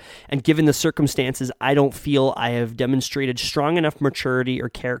career. And given the circumstances, I don't feel I have demonstrated strong enough maturity or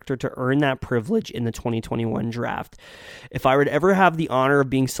character to earn that privilege in the 2021 draft. If I would ever have the honor of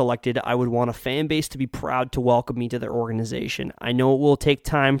being selected, I would want a fan base to be proud to welcome me to their organization. I know it will take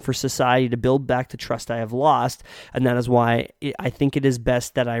time for society to build back the trust I have lost, and that is why I think it is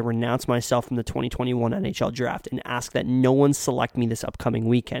best that I renounce myself from the 2021 NHL draft and ask that no one select me this upcoming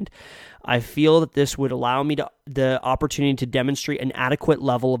weekend. I feel that this would allow me the opportunity to demonstrate an adequate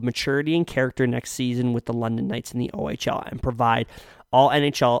level of maturity and character next season with the London Knights in the OHL, and provide all the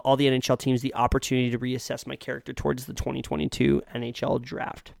NHL teams the opportunity to reassess my character towards the 2022 NHL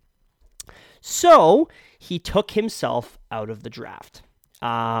draft. So he took himself out of the draft,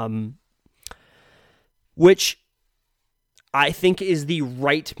 which I think is the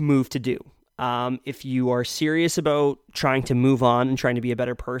right move to do. If you are serious about trying to move on and trying to be a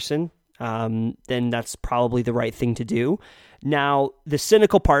better person, then that's probably the right thing to do. Now, the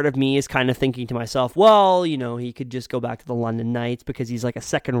cynical part of me is kind of thinking to myself, well, he could just go back to the London Knights because he's a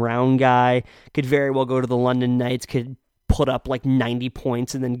second round guy, could very well go to the London Knights, could put up 90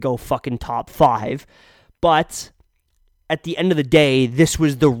 points and then go fucking top 5. But at the end of the day, this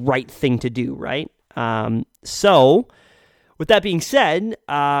was the right thing to do, right? So with that being said,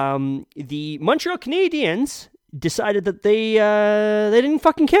 the Montreal Canadiens decided that they didn't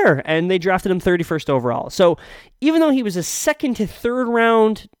fucking care, and they drafted him 31st overall. So even though he was a second to third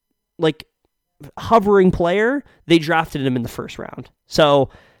round, hovering player, they drafted him in the first round. So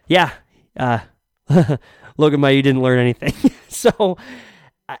yeah, Logan Mailloux didn't learn anything. So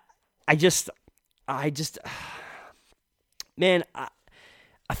I just, man,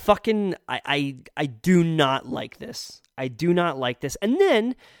 I do not like this. I do not like this. And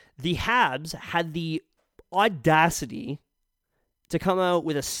then the Habs had the audacity to come out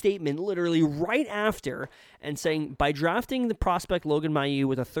with a statement literally right after and saying, by drafting the prospect Logan Mailloux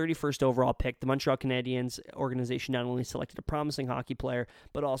with a 31st overall pick, the Montreal Canadiens organization not only selected a promising hockey player,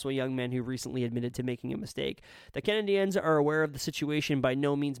 but also a young man who recently admitted to making a mistake. The Canadiens are aware of the situation, by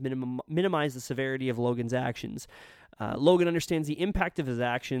no means minimize the severity of Logan's actions. Logan understands the impact of his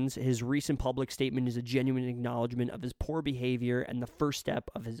actions. His recent public statement is a genuine acknowledgement of his poor behavior and the first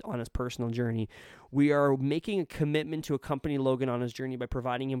step on his personal journey. We are making a commitment to accompany Logan on his journey by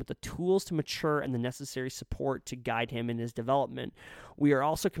providing him with the tools to mature and the necessary support to guide him in his development. We are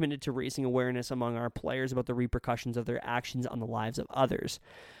also committed to raising awareness among our players about the repercussions of their actions on the lives of others.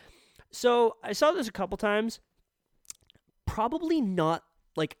 So I saw this a couple times. Probably not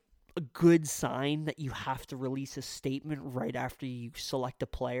a good sign that you have to release a statement right after you select a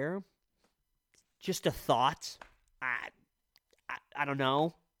player. Just a thought. I don't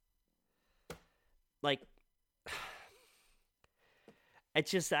know.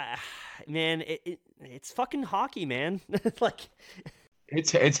 It's just, man, it's fucking hockey, man.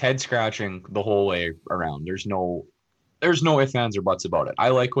 It's head scratching the whole way around. There's no ifs, ands, or buts about it. I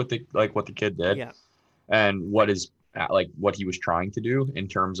like what the kid did, yeah, and what he was trying to do in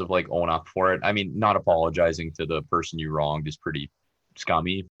terms of own up for it. I mean, not apologizing to the person you wronged is pretty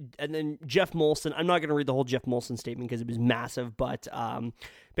scummy. And then Jeff Molson, I'm not going to read the whole Jeff Molson statement because it was massive, but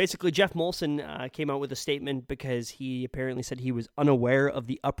basically Jeff Molson came out with a statement because he apparently said he was unaware of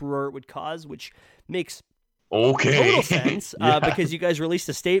the uproar it would cause, which makes total sense Yeah. because you guys released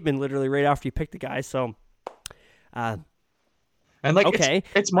a statement literally right after you picked the guy. So, and okay,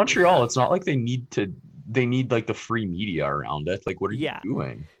 it's Montreal. It's not like they need the free media around it. What are you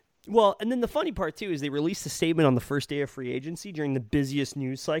doing? Well, and then the funny part too is they released a statement on the first day of free agency during the busiest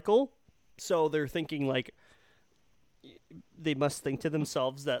news cycle. So they're thinking they must think to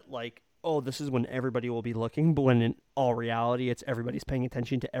themselves that oh, this is when everybody will be looking, but when in all reality, it's everybody's paying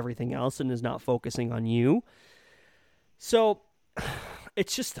attention to everything else and is not focusing on you. So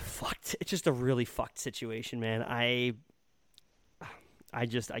it's just a really fucked situation, man. I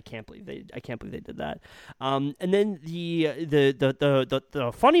can't believe they did that. And then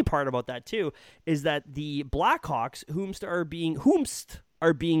the funny part about that too is that the Blackhawks, whomst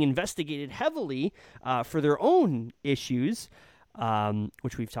are being investigated heavily for their own issues,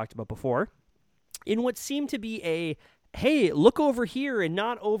 which we've talked about before, in what seemed to be a hey, look over here and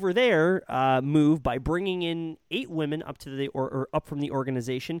not over there move by bringing in 8 women up to the or up from the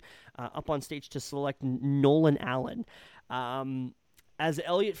organization up on stage to select Nolan Allen. As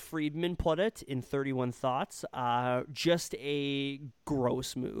Elliot Friedman put it in 31 Thoughts, just a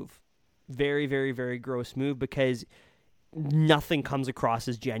gross move. Very, very, very gross move, because nothing comes across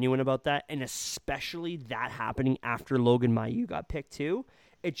as genuine about that, and especially that happening after Logan Mailloux got picked too.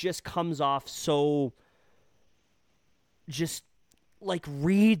 It just comes off so just like,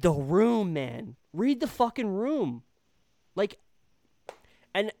 read the room, man. Read the fucking room. Like,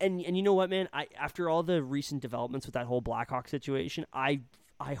 and you know what, man? After all the recent developments with that whole Blackhawk situation, I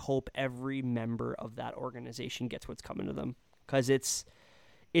hope every member of that organization gets what's coming to them, because it's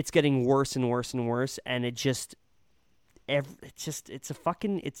getting worse and worse and worse, and it's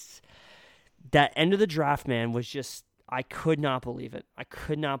that end of the draft, man, was just, I could not believe it. I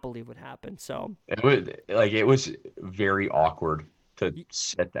could not believe what happened. So it was very awkward to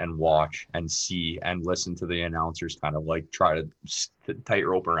sit and watch and see and listen to the announcers kind of like try to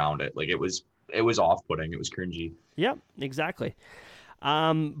tightrope around it. Like, it was off-putting. It was cringy. Yeah, exactly.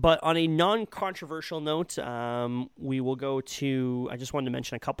 But on a non-controversial note, we will go to, I just wanted to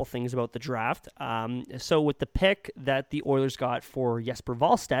mention a couple things about the draft. So with the pick that the Oilers got for Jesper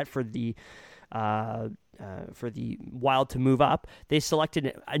Wallstedt for the Wild to move up, they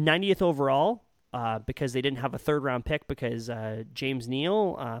selected a 90th overall because they didn't have a third-round pick because James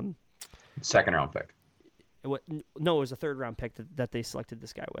Neal... second-round pick. No, it was a third-round pick that they selected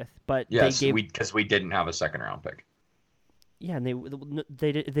this guy with. But yes, because we didn't have a second-round pick. Yeah, and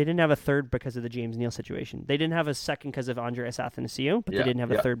they didn't have a third because of the James Neal situation. They didn't have a second because of Andreas Athanasiou, but they didn't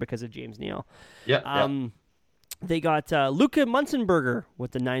have a third because of James Neal. They got Luka Munzenberger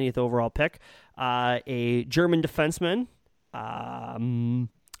with the 90th overall pick, a German defenseman.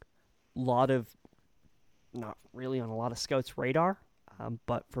 Lot of, not really on a lot of scouts' radar,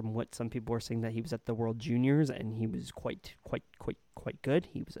 but from what some people were saying, that he was at the World Juniors and he was quite good.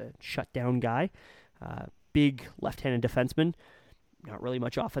 He was a shutdown guy. Big left-handed defenseman, not really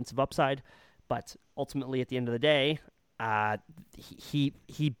much offensive upside, but ultimately at the end of the day, he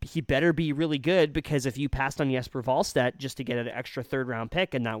better be really good, because if you passed on Jesper Wallstedt just to get an extra third-round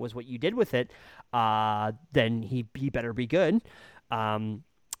pick, and that was what you did with it, then he better be good. Then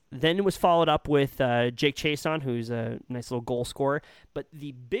it was followed up with Jake Chiasson, who's a nice little goal scorer. But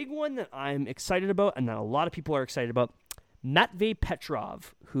the big one that I'm excited about, and that a lot of people are excited about, Matvei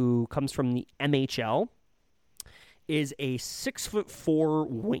Petrov, who comes from the MHL, is a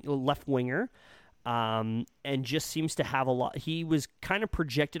 6'4" left winger, and just seems to have a lot. He was kind of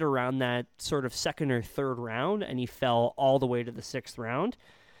projected around that sort of second or third round, and he fell all the way to the 6th round.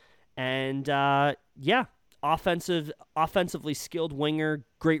 And offensively skilled winger,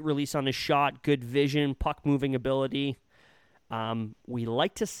 great release on his shot, good vision, puck moving ability. We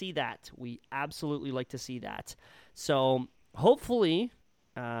like to see that. We absolutely like to see that. So hopefully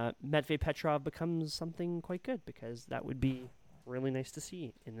Matvei Petrov becomes something quite good, because that would be really nice to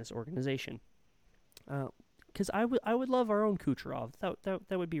see in this organization. Because I would love our own Kucherov.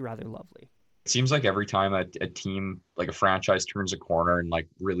 That would be rather lovely. It seems like every time a team, like a franchise, turns a corner and like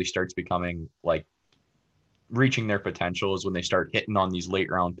really starts becoming like reaching their potential is when they start hitting on these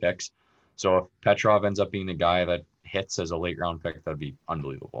late round picks. So if Petrov ends up being the guy that hits as a late round pick, that'd be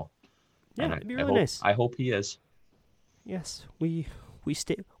unbelievable. Yeah, it'd be really nice. I hope he is. Yes, we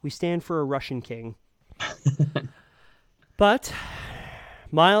stand for a Russian king. But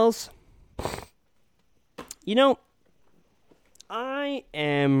Miles, you know, I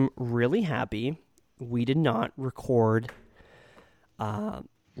am really happy we did not record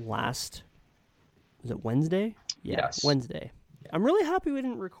was it Wednesday? Yeah, yes. Wednesday. Yeah. I'm really happy we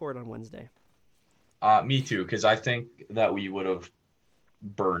didn't record on Wednesday. Me too, because I think that we would have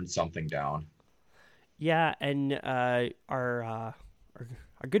burned something down. Yeah, and our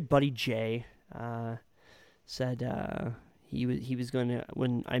good buddy Jay said he was going to,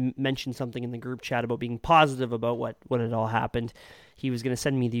 when I mentioned something in the group chat about being positive about what had all happened, he was going to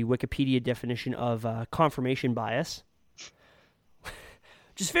send me the Wikipedia definition of confirmation bias.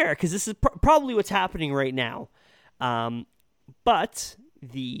 Which is fair, because this is probably what's happening right now. But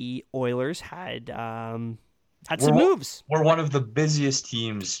the Oilers had some moves. We're one of the busiest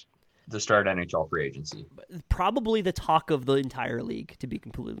teams to start NHL free agency. Probably the talk of the entire league, to be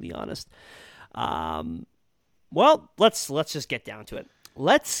completely honest. Well, let's just get down to it.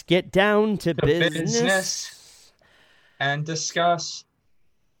 Let's get down to The business. business. And discuss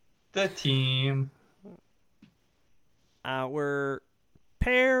the team. Our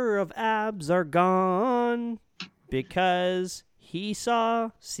pair of abs are gone because he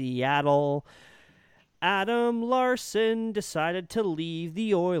saw Seattle. Adam Larson decided to leave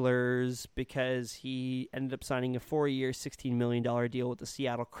the Oilers because he ended up signing a 4-year, $16 million deal with the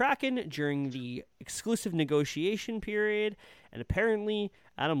Seattle Kraken during the exclusive negotiation period. And apparently,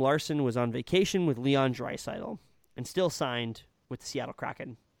 Adam Larson was on vacation with Leon Draisaitl and still signed with the Seattle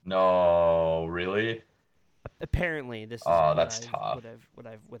Kraken. No, really? Apparently, this is that's tough. what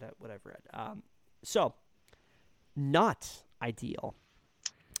I've read. So, not ideal.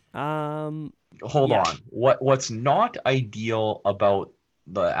 Hold on. What's not ideal about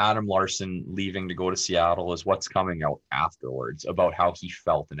the Adam Larson leaving to go to Seattle is what's coming out afterwards about how he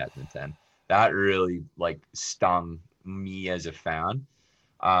felt in Edmonton. That really stung me as a fan.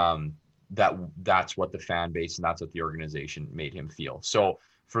 That's what the fan base and that's what the organization made him feel. So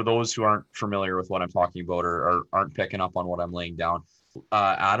for those who aren't familiar with what I'm talking about or aren't picking up on what I'm laying down,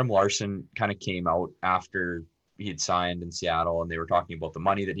 Adam Larson kind of came out after he had signed in Seattle and they were talking about the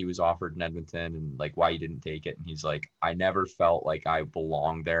money that he was offered in Edmonton and why he didn't take it. And he's like, I never felt like I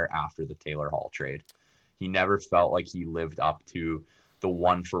belonged there after the Taylor Hall trade. He never felt like he lived up to the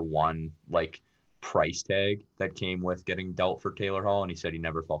 1-for-1 price tag that came with getting dealt for Taylor Hall. And he said he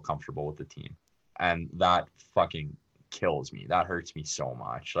never felt comfortable with the team. And that fucking kills me. That hurts me so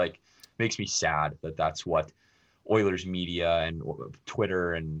much. Makes me sad that that's what Oilers media and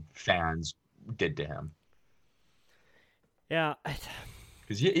Twitter and fans did to him. Yeah,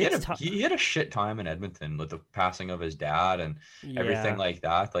 because he had a shit time in Edmonton with the passing of his dad and everything like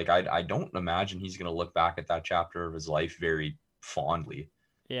that. I don't imagine he's gonna look back at that chapter of his life very fondly.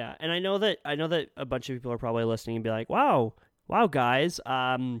 Yeah, and I know that a bunch of people are probably listening and be like, "Wow, guys."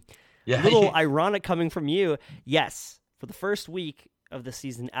 Little ironic coming from you. Yes, for the first week of the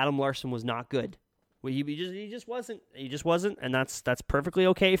season, Adam Larson was not good. Well, he just wasn't. He just wasn't, and that's perfectly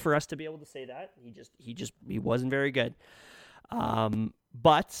okay for us to be able to say that. He wasn't very good.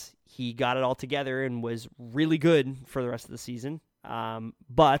 But he got it all together and was really good for the rest of the season.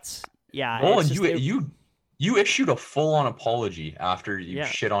 But yeah, Nolan, you issued a full-on apology after you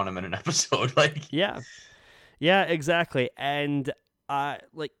shit on him in an episode. Yeah, exactly. And that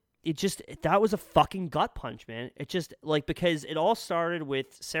was a fucking gut punch, man. It just because it all started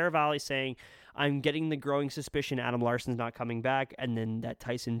with Sarah Valley saying, I'm getting the growing suspicion Adam Larson's not coming back, and then that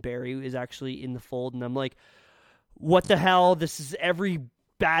Tyson Barrie is actually in the fold, and I'm like, what the hell? This is every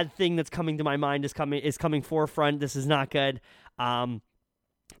bad thing that's coming to my mind is coming forefront. This is not good. And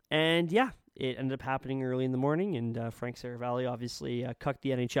yeah, it ended up happening early in the morning, and Frank Saravalli obviously cucked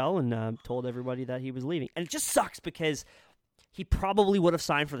the NHL and told everybody that he was leaving. And it just sucks because he probably would have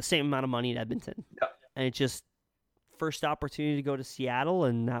signed for the same amount of money in Edmonton. Yeah. And it just first opportunity to go to Seattle,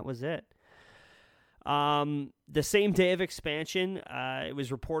 and that was it. The same day of expansion, it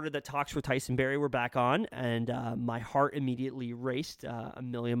was reported that talks with Tyson Barrie were back on, and my heart immediately raced a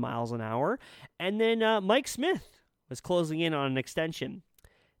million miles an hour. And then Mike Smith was closing in on an extension.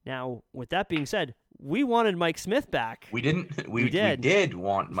 Now, with that being said, we wanted Mike Smith back. We didn't. We did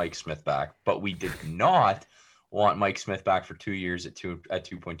want Mike Smith back, but we did not want Mike Smith back for 2 years at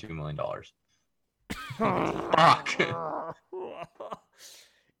 $2.2 million. Fuck.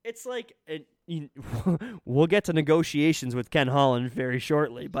 It's we'll get to negotiations with Ken Holland very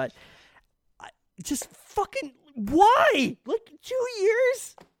shortly, but just fucking why? 2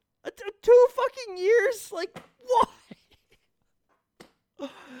 years? 2 fucking years? Why?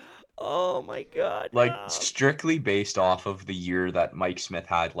 Oh my God. Strictly based off of the year that Mike Smith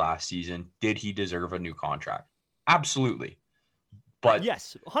had last season, did he deserve a new contract? Absolutely. But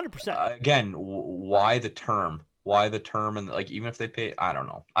yes, 100%. Again, why the term? Why the term? And even if they pay, I don't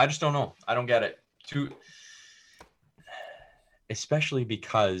know. I just don't know. I don't get it. Especially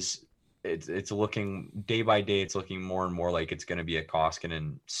because it's looking day by day. It's looking more and more like it's going to be a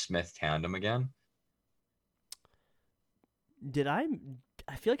Koskinen Smith tandem again.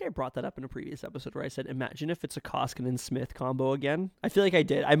 I feel like I brought that up in a previous episode where I said, imagine if it's a Koskinen Smith combo again. I feel like I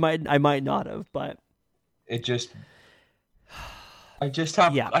did. I might not have, but it just. I just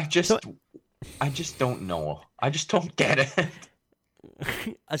don't know. I just don't get it.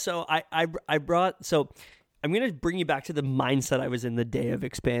 So I'm going to bring you back to the mindset I was in the day of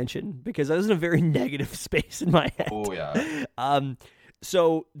expansion because I was in a very negative space in my head. Oh yeah.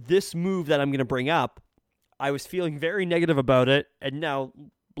 So this move that I'm going to bring up, I was feeling very negative about it, and now,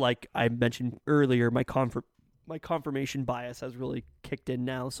 like I mentioned earlier, my confirmation bias has really kicked in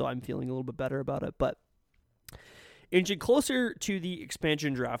now, so I'm feeling a little bit better about it. But Inching closer to the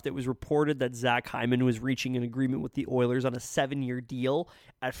expansion draft, it was reported that Zach Hyman was reaching an agreement with the Oilers on a 7-year deal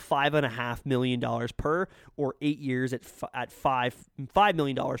at $5.5 million per, or 8 years at $5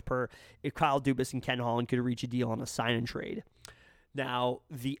 million per, if Kyle Dubas and Ken Holland could reach a deal on a sign and trade. Now,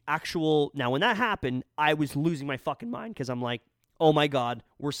 when that happened, I was losing my fucking mind because I'm like, oh my God,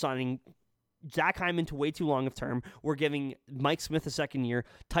 we're signing Zach Hyman to way too long of term. We're giving Mike Smith a second year.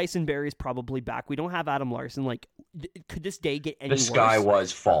 Tyson Barrie's probably back. We don't have Adam Larson. Like, could this day get any worse? The sky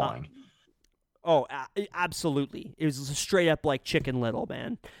was falling. Absolutely. It was straight up like Chicken Little,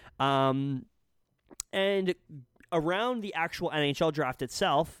 man. And around the actual NHL draft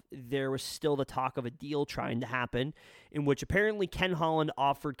itself, there was still the talk of a deal trying to happen, in which apparently Ken Holland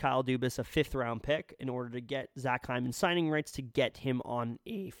offered Kyle Dubas a 5th-round pick in order to get Zach Hyman signing rights to get him on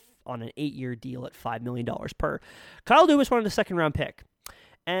an 8-year deal at $5 million per. Kyle Dubas wanted a 2nd-round pick.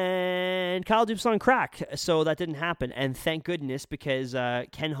 And Kyle Dubas on crack, so that didn't happen. And thank goodness, because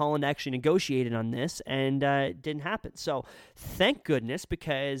Ken Holland actually negotiated on this, and it didn't happen. So thank goodness,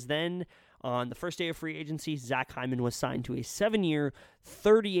 because then on the first day of free agency, Zach Hyman was signed to a 7-year,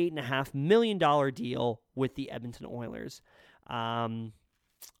 $38.5 million deal with the Edmonton Oilers.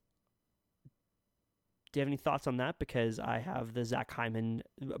 Do you have any thoughts on that? Because I have the Zach Hyman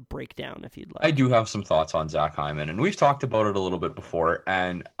breakdown, if you'd like. I do have some thoughts on Zach Hyman, and we've talked about it a little bit before,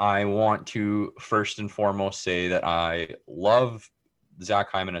 and I want to first and foremost say that I love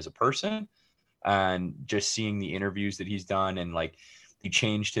Zach Hyman as a person, and just seeing the interviews that he's done, and like he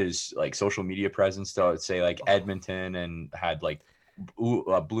changed his like social media presence to say like Edmonton, and had like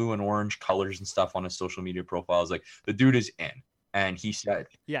blue and orange colors and stuff on his social media profiles. Like, the dude is in. And he said,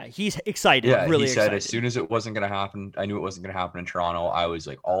 yeah, he's excited. Yeah, really he said excited. As soon as it wasn't going to happen, I knew it wasn't going to happen in Toronto. I was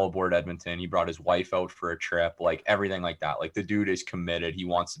like all aboard Edmonton. He brought his wife out for a trip, like everything like that. Like, the dude is committed. He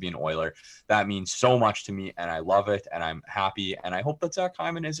wants to be an Oiler. That means so much to me, and I love it, and I'm happy. And I hope that Zach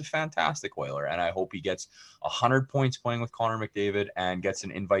Hyman is a fantastic Oiler, and I hope he gets 100 points playing with Connor McDavid and gets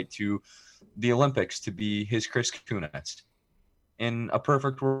an invite to the Olympics to be his Chris Kunitz. In a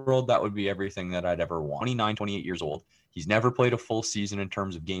perfect world, that would be everything that I'd ever want. 29, 28 years old. He's never played a full season in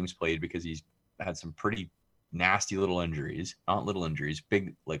terms of games played because he's had some pretty nasty little injuries. Not little injuries,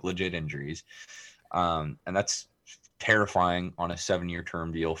 big, like legit injuries. And that's terrifying on a 7-year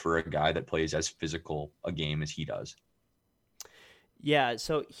term deal for a guy that plays as physical a game as he does. Yeah,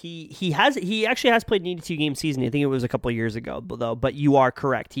 so he actually has played an 82-game season. I think it was a couple of years ago, though. But you are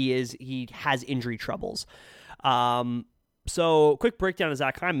correct. He has injury troubles. So, quick breakdown of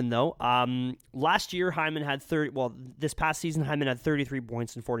Zach Hyman, though. Last year, Hyman had this past season, Hyman had 33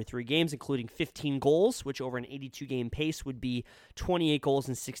 points in 43 games, including 15 goals, which over an 82-game pace would be 28 goals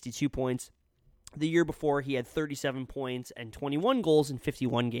and 62 points. The year before, he had 37 points and 21 goals in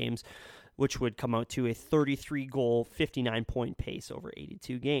 51 games, which would come out to a 33-goal, 59-point pace over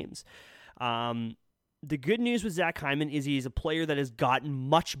 82 games. The good news with Zach Hyman is he's a player that has gotten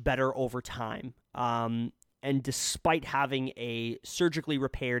much better over time. And despite having a surgically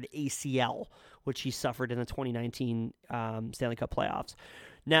repaired ACL, which he suffered in the 2019 Stanley Cup playoffs.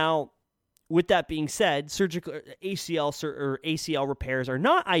 Now, with that being said, surgical ACL repairs are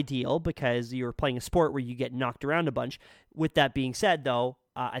not ideal because you're playing a sport where you get knocked around a bunch. With that being said, though,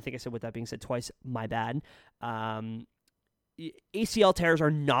 I think I said with that being said twice, my bad. ACL tears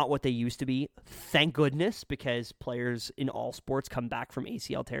are not what they used to be, thank goodness, because players in all sports come back from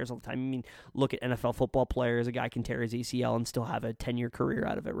ACL tears all the time. I mean, look at NFL football players. A guy can tear his ACL and still have a 10-year career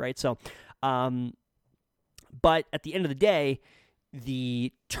out of it, right? So, but at the end of the day,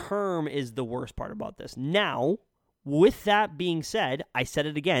 the term is the worst part about this. Now, with that being said, I said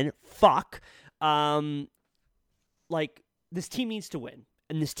it again, fuck. Like, this team needs to win,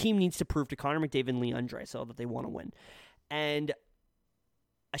 and this team needs to prove to Connor McDavid and Leon Draisaitl that they want to win. And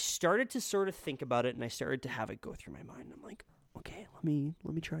I started to sort of think about it, and I started to have it go through my mind. I'm like, okay, let me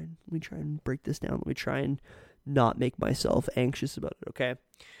try and break this down. Let me try and not make myself anxious about it, okay?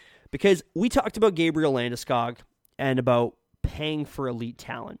 Because we talked about Gabriel Landeskog and about paying for elite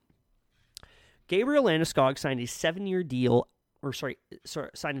talent. Gabriel Landeskog signed a 7-year deal, signed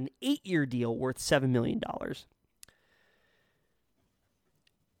an 8-year deal worth $7 million.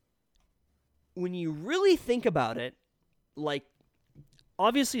 When you really think about it, like,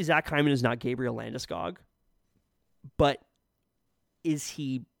 obviously Zach Hyman is not Gabriel Landeskog, but is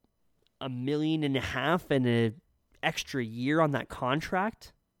he $1.5 million and an extra year on that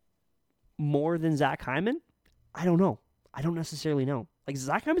contract more than Zach Hyman? I don't know. I don't necessarily know. Like,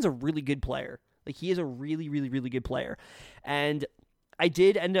 Zach Hyman's a really good player. Like, he is a really, really, really good player. And I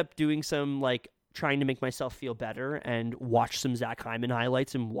did end up doing some, like, trying to make myself feel better and watch some Zach Hyman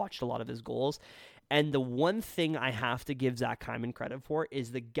highlights and watched a lot of his goals. And the one thing I have to give Zach Hyman credit for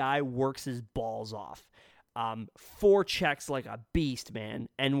is the guy works his balls off. Forechecks like a beast, man.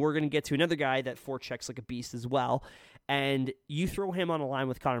 And we're going to get to another guy that forechecks like a beast as well. And you throw him on a line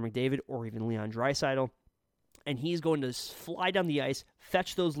with Connor McDavid or even Leon Draisaitl, and he's going to fly down the ice,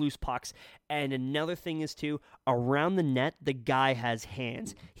 fetch those loose pucks. And another thing is, too, around the net, the guy has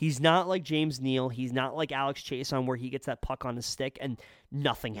hands. He's not like James Neal. He's not like Alex Chiasson where he gets that puck on his stick and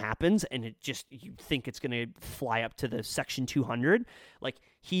nothing happens, and you think it's going to fly up to the section 200. Like,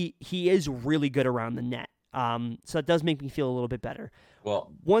 he is really good around the net. So it does make me feel a little bit better.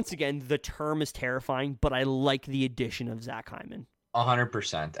 Well, once again, the term is terrifying, but I like the addition of Zach Hyman.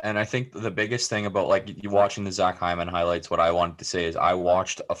 100%. And I think the biggest thing about like you watching the Zach Hyman highlights, what I wanted to say is I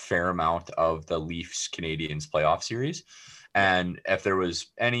watched a fair amount of the Leafs Canadiens playoff series. And if there was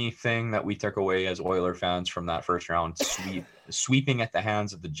anything that we took away as Oiler fans from that first round sweeping at the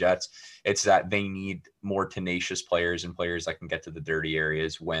hands of the Jets, it's that they need more tenacious players and players that can get to the dirty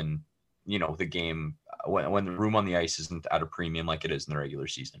areas when, the game, when the room on the ice isn't at a premium like it is in the regular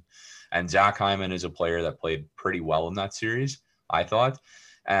season. And Zach Hyman is a player that played pretty well in that series, I thought,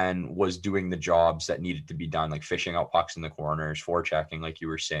 and was doing the jobs that needed to be done, like fishing out pucks in the corners, forechecking, like you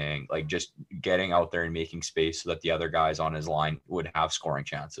were saying, like just getting out there and making space so that the other guys on his line would have scoring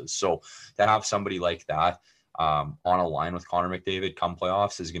chances. So to have somebody like that on a line with Connor McDavid come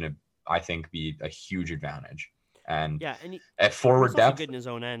playoffs is going to, I think, be a huge advantage. And at forward depth, good in his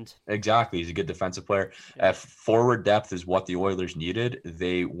own end. Exactly, he's a good defensive player. Yeah. If forward depth is what the Oilers needed,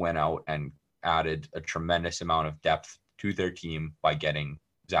 they went out and added a tremendous amount of depth to their team by getting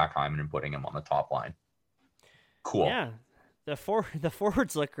Zach Hyman and putting him on the top line. Cool. Yeah, the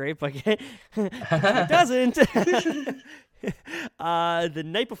forwards look great, but it doesn't. The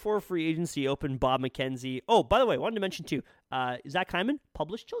night before free agency opened, Bob McKenzie. Oh, by the way, I wanted to mention too, Zach Hyman,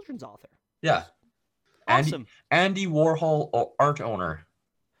 published children's author. Yeah. Awesome. Andy Warhol art owner.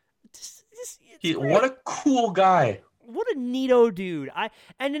 What a cool guy. What a neato dude.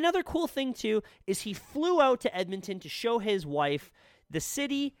 And another cool thing, too, is he flew out to Edmonton to show his wife the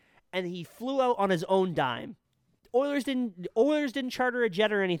city, and he flew out on his own dime. Oilers didn't charter a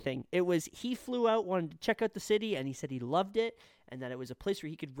jet or anything. It was he flew out, wanted to check out the city, and he said he loved it, and that it was a place where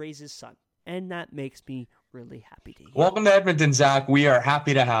he could raise his son. And that makes me really happy to hear. Welcome to Edmonton, Zach. We are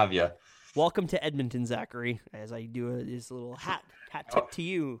happy to have you. Welcome to Edmonton, Zachary, as I do this little hat tip to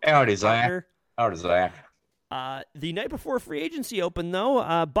you. Howdy, Zach. Howdy, Zach. The night before free agency opened,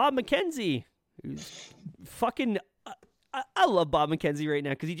 though, Bob McKenzie, who's fucking... I love Bob McKenzie right now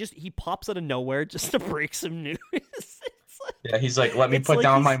because he pops out of nowhere just to break some news. Yeah, he's like, let me put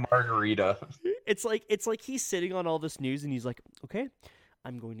down my margarita. It's like he's sitting on all this news and he's like, okay,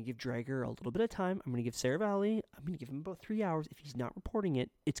 I'm going to give Drager a little bit of time. I'm going to give Sarah Valley, I'm going to give him about 3 hours. If he's not reporting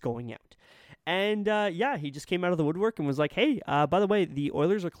it, it's going out. And he just came out of the woodwork and was like, hey, by the way, the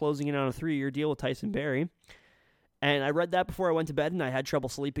Oilers are closing in on a 3-year deal with Tyson Barrie. And I read that before I went to bed and I had trouble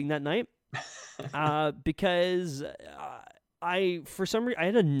sleeping that night because for some reason, I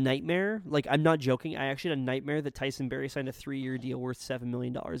had a nightmare. Like, I'm not joking. I actually had a nightmare that Tyson Barrie signed a 3-year deal worth $7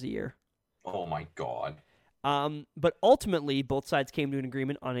 million a year. Oh, my God. But ultimately, both sides came to an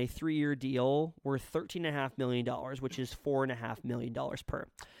agreement on a 3-year deal worth $13.5 million, which is $4.5 million per.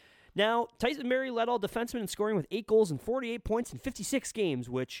 Now, Tyson Barrie led all defensemen in scoring with 8 goals and 48 points in 56 games,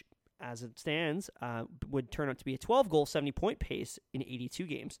 which, as it stands, would turn out to be a 12-goal, 70-point pace in 82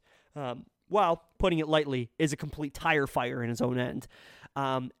 games. While, putting it lightly, is a complete tire fire in his own end.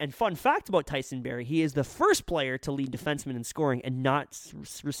 And fun fact about Tyson Barrie, he is the first player to lead defensemen in scoring and not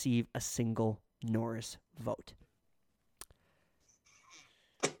receive a single Norris vote.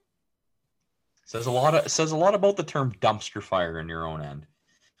 Says a lot about the term dumpster fire in your own end.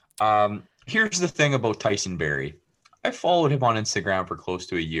 Here's the thing about Tyson Barrie. I followed him on Instagram for close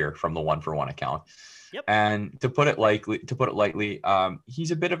to a year from the 1-for-1 account. Yep. And to put it lightly,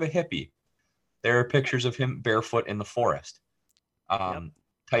 he's a bit of a hippie. There are pictures of him barefoot in the forest. Yep.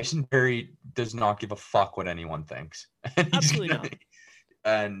 Tyson Barrie does not give a fuck what anyone thinks. Absolutely not.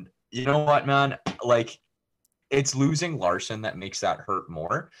 And you know what, man? Like, it's losing Larson that makes that hurt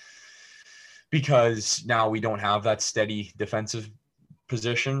more, because now we don't have that steady defensive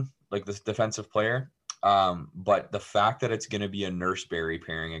position, like this defensive player. But the fact that it's going to be a Nurse Barrie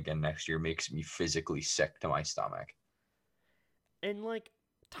pairing again next year makes me physically sick to my stomach. And like,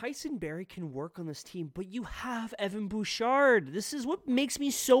 Tyson Barrie can work on this team, but you have Evan Bouchard. This is what makes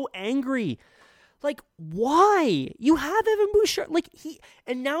me so angry. Like, why? You have Evan Bouchard.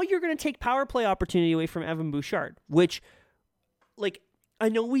 And now you're going to take power play opportunity away from Evan Bouchard, which, like, I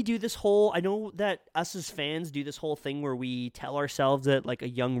know we do this whole. I know that us as fans do this whole thing where we tell ourselves that like a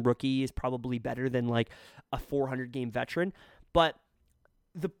young rookie is probably better than like a 400 game veteran, but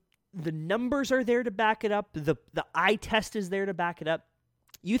the numbers are there to back it up. The eye test is there to back it up.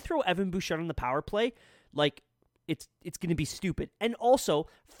 You throw Evan Bouchard on the power play, like it's going to be stupid. And also,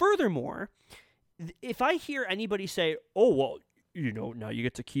 furthermore, if I hear anybody say, "Oh well, now you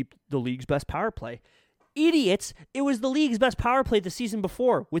get to keep the league's best power play," idiots! It was the league's best power play the season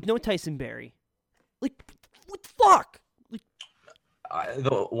before with no Tyson Barrie. Like, what the fuck? Like,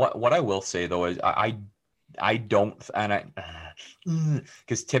 what I will say though is I don't, and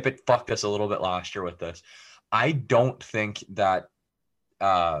because Tippett fucked us a little bit last year with this. I don't think that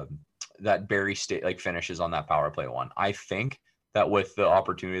that Barrie finishes on that power play one. I think that with the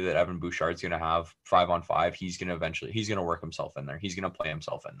opportunity that Evan Bouchard's going to have 5-on-5, he's going to work himself in there. He's going to play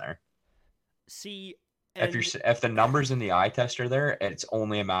himself in there. See. If the numbers in the eye test are there, it's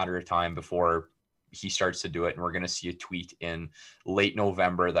only a matter of time before he starts to do it, and we're going to see a tweet in late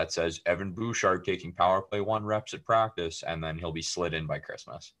November that says Evan Bouchard taking power play 1 reps at practice, and then he'll be slid in by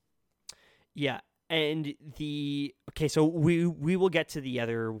Christmas. Yeah, and so we will get to the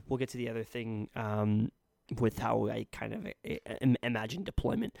other thing with how I kind of imagine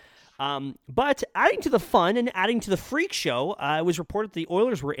deployment. But adding to the fun and adding to the freak show, it was reported the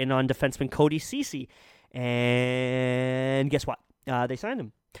Oilers were in on defenseman Cody Ceci. And guess what? They signed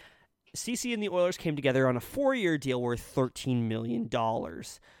him. Ceci and the Oilers came together on a 4-year deal worth $13 million.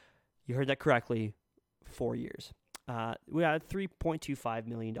 You heard that correctly. 4 years. We had $3.25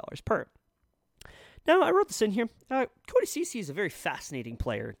 million per. Now, I wrote this in here. Cody Ceci is a very fascinating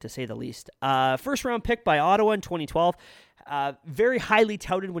player, to say the least. First-round pick by Ottawa in 2012. Very highly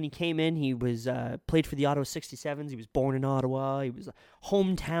touted when he came in. He was played for the Ottawa 67s. He was born in Ottawa. He was a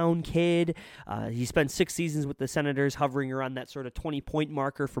hometown kid. He spent 6 seasons with the Senators, hovering around that sort of 20-point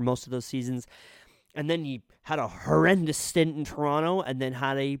marker for most of those seasons. And then he had a horrendous stint in Toronto, and then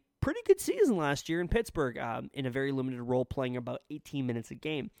had a pretty good season last year in Pittsburgh in a very limited role, playing about 18 minutes a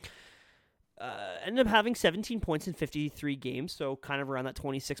game. Ended up having 17 points in 53 games, so kind of around that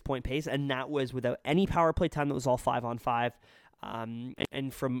 26-point pace, and that was without any power play time. That was all 5-on-5,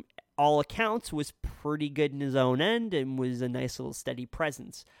 and from all accounts was pretty good in his own end and was a nice little steady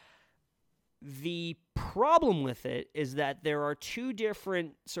presence. The problem with it is that there are 2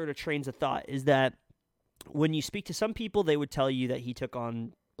 different sort of trains of thought. Is that when you speak to some people, they would tell you that he took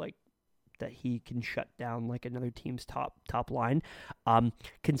on that he can shut down like another team's top line.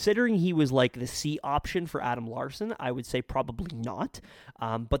 Considering he was like the C option for Adam Larsson, I would say probably not.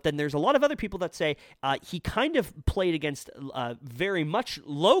 But then there's a lot of other people that say he kind of played against very much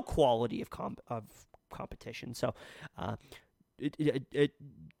low quality of competition. So it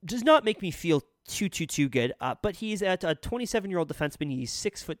does not make me feel too good. But he's at a 27-year-old defenseman. He's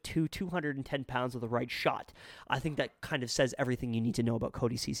 6'2", 210 pounds with a right shot. I think that kind of says everything you need to know about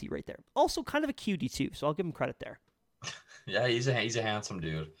Cody Ceci right there. Also, kind of a cutie too, so I'll give him credit there. Yeah, he's a handsome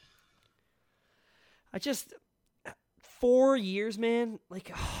dude. I just 4 years, man.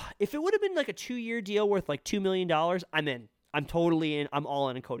 Like, if it would have been like a 2-year deal worth like $2 million, I'm in. I'm totally in. I'm all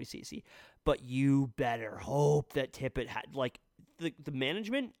in on Cody Ceci. But you better hope that Tippett had like. The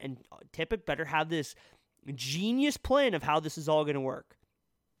management and Tippett better have this genius plan of how this is all going to work.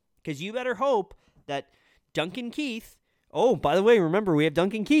 Because you better hope that Duncan Keith, oh, by the way, remember, we have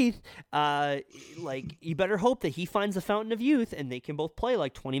Duncan Keith, you better hope that he finds the fountain of youth and they can both play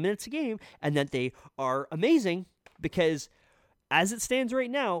like 20 minutes a game and that they are amazing. Because as it stands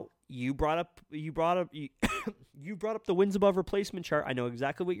right now, you brought up the wins above replacement chart. I know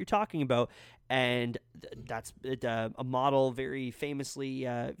exactly what you're talking about, and that's a model very famously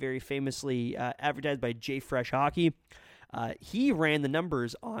advertised by J Fresh Hockey. He ran the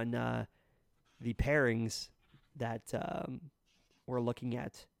numbers on the pairings that we're looking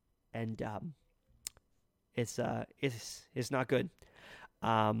at, and it's not good.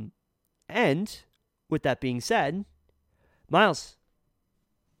 And with that being said, Miles,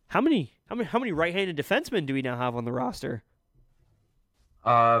 how many right-handed defensemen do we now have on the roster?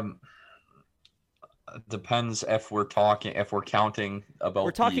 Depends if we're counting about.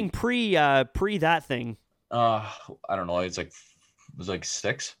 We're talking pre that thing. I don't know. It was like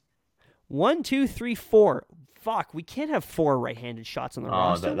 6. 1, 2, 3, 4. Fuck, we can't have 4 right-handed shots on the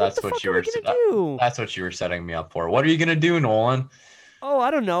roster. That's what you were do? That's what you were setting me up for. What are you gonna do, Nolan? Oh,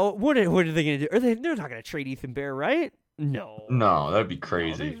 I don't know. What are they gonna do? They're not gonna trade Ethan Bear, right? No, that'd be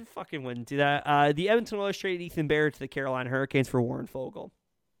crazy. No, they fucking wouldn't do that. The Edmonton Oilers traded Ethan Bear to the Carolina Hurricanes for Warren Foegele.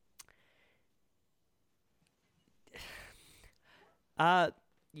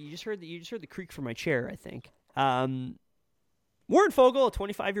 You just heard the creak from my chair, I think. Warren Fogle, a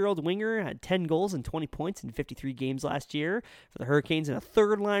 25-year-old winger, had 10 goals and 20 points in 53 games last year for the Hurricanes in a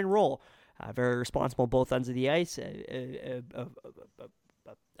third-line role. Very responsible both ends of the ice, a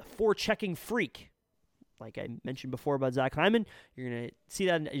forechecking freak. Like I mentioned before about Zach Hyman, you're gonna see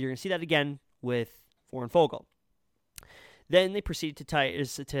that again with Warren Fogle. Then they proceeded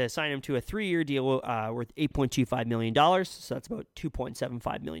to sign him to a 3-year deal worth $8.25 million. So that's about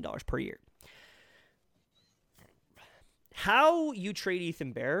 $2.75 million per year. How you trade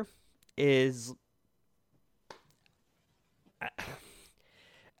Ethan Bear is,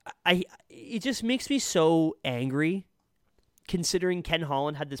 it just makes me so angry, considering Ken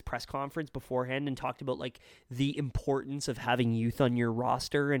Holland had this press conference beforehand and talked about like the importance of having youth on your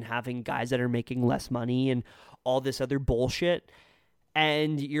roster and having guys that are making less money and all this other bullshit.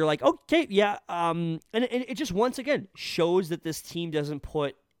 And you're like, okay, yeah. And it just once again shows that this team doesn't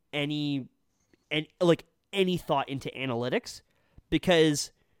put any thought into analytics,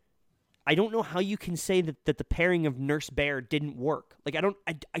 because I don't know how you can say that the pairing of Nurse Bear didn't work. Like, I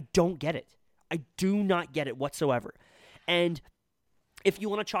don't get it. I do not get it whatsoever. And if you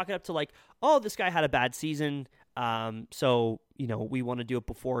want to chalk it up to like, oh, this guy had a bad season, so, we want to do it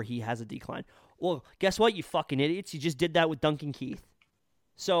before he has a decline. Well, guess what, you fucking idiots? You just did that with Duncan Keith.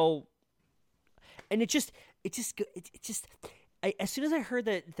 So, and as soon as I heard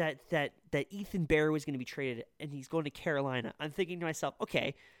that Ethan Bear was going to be traded and he's going to Carolina, I'm thinking to myself,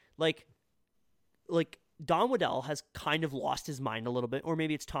 okay, like Don Waddell has kind of lost his mind a little bit, or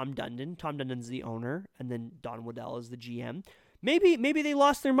maybe it's Tom Dundon. Tom Dundon's the owner, and then Don Waddell is the GM. Maybe they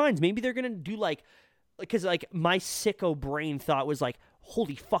lost their minds. Maybe they're going to do because my sicko brain thought was like,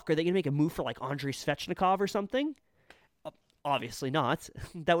 holy fuck, are they going to make a move for like Andrei Svechnikov or something? Obviously not.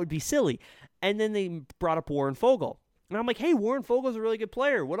 That would be silly. And then they brought up Warren Fogle. And I'm like, hey, Warren Fogel's a really good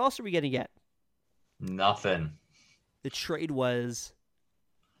player. What else are we going to get? Nothing. The trade was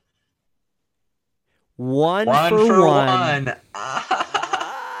one for one.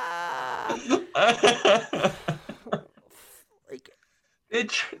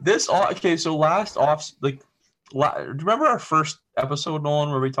 So last off, remember our first episode, Nolan,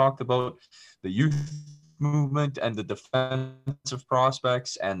 where we talked about the youth movement and the defensive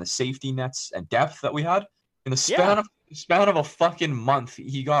prospects and the safety nets and depth that we had? In the span of a fucking month,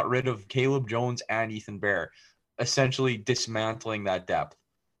 he got rid of Caleb Jones and Ethan Bear, essentially dismantling that depth.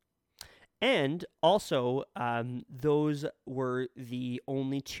 And also, those were the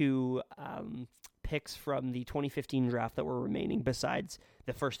only two picks from the 2015 draft that were remaining, besides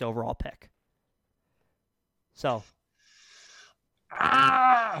the first overall pick. So,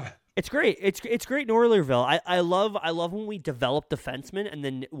 it's great. It's great in Oilerville. I love when we develop defensemen, and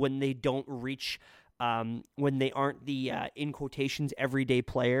then when they don't reach. When they aren't the, in quotations, everyday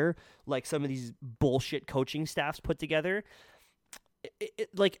player, like some of these bullshit coaching staffs put together.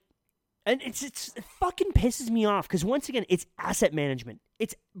 And it fucking pisses me off, because once again, it's asset management.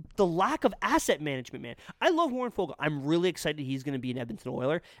 It's the lack of asset management, man. I love Warren Fogle. I'm really excited he's going to be an Edmonton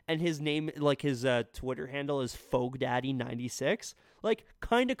Oiler, and his name, like his Twitter handle is FogDaddy96. Like,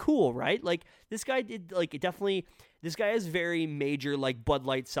 kind of cool, right? Like, this guy did, like, definitely, this guy has very major, like, Bud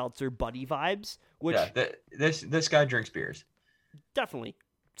Light Seltzer buddy vibes, which... Yeah, this guy drinks beers. Definitely.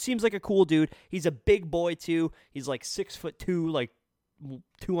 Seems like a cool dude. He's a big boy, too. He's, like, 6'2", like,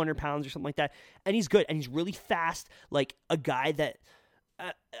 200 pounds or something like that. And he's good. And he's really fast. Like, a guy that,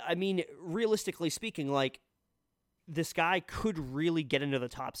 I mean, realistically speaking, like, this guy could really get into the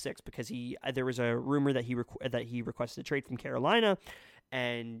top six, because there was a rumor that he requested a trade from Carolina,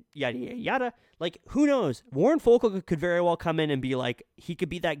 and yada, yada, yada. Like, who knows? Warren Fogle could very well come in and be like, he could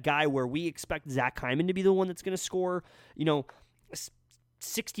be that guy where we expect Zach Hyman to be the one that's going to score,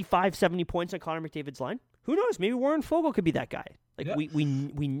 65, 70 points on Connor McDavid's line. Who knows? Maybe Warren Fogle could be that guy. Like, yeah. we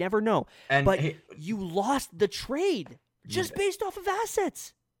never know. But you lost the trade just based off of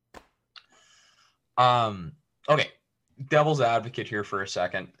assets. Okay. Devil's advocate here for a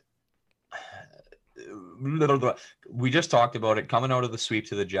second. We just talked about it coming out of the sweep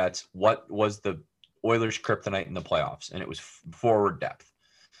to the Jets. What was the Oilers' kryptonite in the playoffs? And it was forward depth.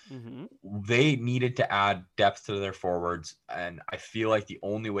 Mm-hmm. They needed to add depth to their forwards, and I feel like the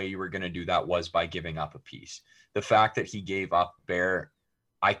only way you were going to do that was by giving up a piece. The fact that he gave up Bear,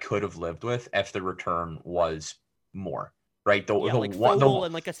 I could have lived with if the return was more. Right, Fogle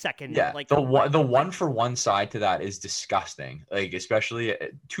and like a second. Yeah, like the 1-for-1 side to that is disgusting. Like, especially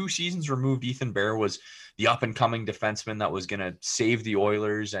 2 seasons removed, Ethan Bear was the up and coming defenseman that was gonna save the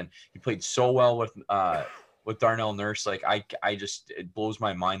Oilers, and he played so well with Darnell Nurse. Like, it blows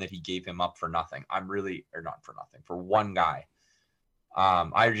my mind that he gave him up for nothing. Not for nothing, for one guy.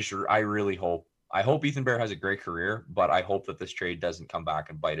 I really hope I hope Ethan Bear has a great career, but I hope that this trade doesn't come back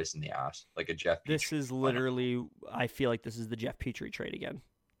and bite us in the ass like a Jeff Petrie. This is literally, I feel like this is the Jeff Petrie trade again.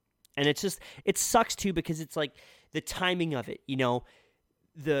 And it's just, it sucks too because it's like the timing of it, you know,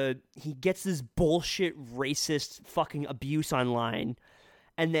 he gets this bullshit racist fucking abuse online,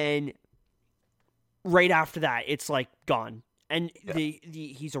 and then right after that, it's like gone. And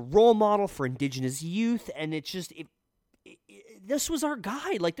he's a role model for Indigenous youth, and it's just this was our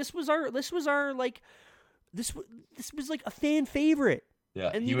guy. Like this was like a fan favorite.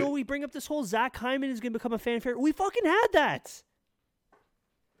 Yeah, and we bring up this whole Zach Hyman is going to become a fan favorite. We fucking had that.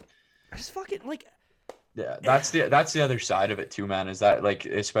 I just fucking like. Yeah, that's the other side of it too, man. Is that like,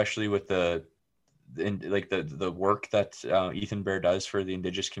 especially with the work that Ethan Bear does for the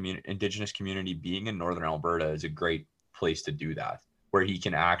Indigenous community, being in Northern Alberta is a great place to do that, where he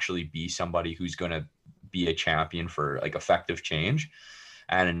can actually be somebody who's going to be a champion for like effective change.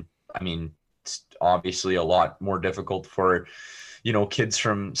 And I mean, it's obviously a lot more difficult for, you know, kids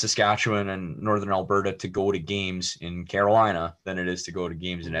from Saskatchewan and Northern Alberta to go to games in Carolina than it is to go to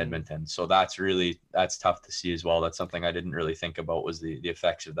games in Edmonton. So that's tough to see as well. That's something I didn't really think about, was the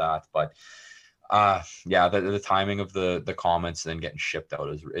effects of that. But the timing of the comments then getting shipped out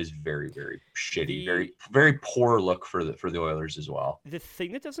is very, very shitty. Very, very poor look for the Oilers as well. The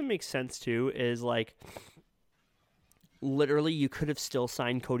thing that doesn't make sense too is like, literally you could have still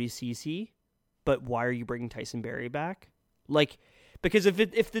signed Cody Ceci, but why are you bringing Tyson Barrie back? Like, because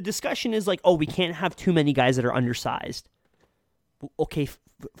if the discussion is like, oh, we can't have too many guys that are undersized, okay,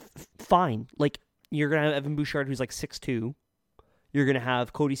 fine. Like, you're going to have Evan Bouchard, who's like 6'2". You're going to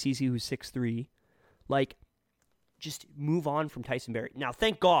have Cody Ceci, who's 6'3". Like, just move on from Tyson Barrie. Now,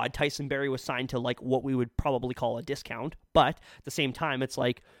 thank God Tyson Barrie was signed to like what we would probably call a discount, but at the same time, it's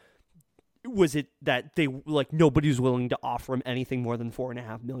like, was it that they like nobody was willing to offer him anything more than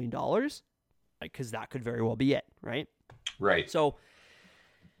 $4.5 million? Like, because that could very well be it, right? Right. So,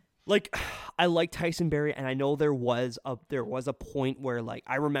 like, I like Tyson Barrie, and I know there was a point where, like,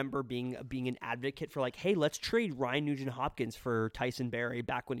 I remember being an advocate for, like, hey, let's trade Ryan Nugent-Hopkins for Tyson Barrie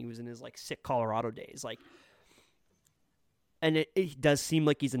back when he was in his, like, sick Colorado days. Like, and it does seem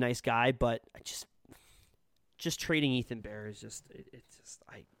like he's a nice guy, but I just trading Ethan Bear is just,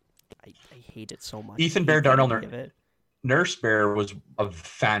 I hate it so much. Ethan Bear, Darnell Nurse Bear was a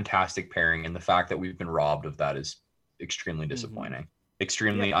fantastic pairing, and the fact that we've been robbed of that is extremely disappointing,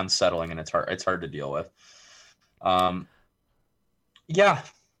 extremely unsettling, and it's hard to deal with.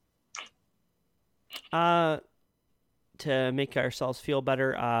 To make ourselves feel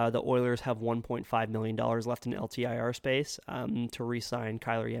better, the Oilers have $1.5 million left in LTIR space to re-sign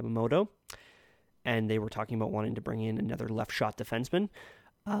Kyler Yamamoto, and they were talking about wanting to bring in another left shot defenseman.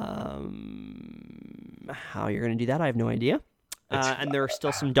 How you're going to do that, I have no idea. And there are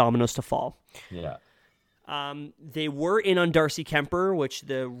still some dominoes to fall. Yeah. They were in on Darcy Kemper, which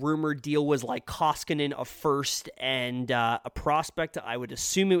the rumored deal was like Koskinen, a first, and a prospect. I would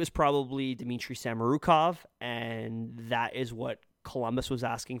assume it was probably Dmitry Samorukov, and that is what Columbus was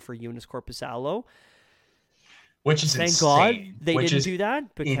asking for Joonas Korpisalo. Which is Thank insane. God they didn't do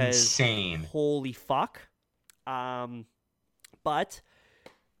that, because insane. Holy fuck. But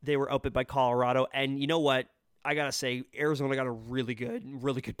they were outbid by Colorado, and you know what? I gotta say, Arizona got a really good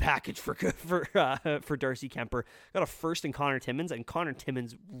package for Darcy Kemper. Got a first in Connor Timmins, and Connor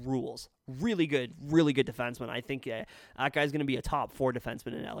Timmins rules. Really good defenseman. I think that guy's gonna be a top 4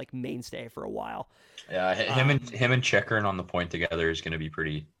 defenseman and like mainstay for a while. Yeah, him and Chikrin on the point together is gonna be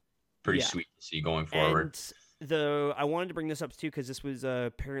pretty sweet to see going forward. And I wanted to bring this up too because this was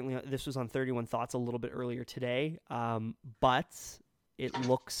apparently on 31 Thoughts a little bit earlier today, but. It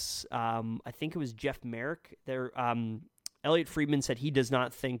looks, I think it was Jeff Merrick there. Elliot Friedman said he does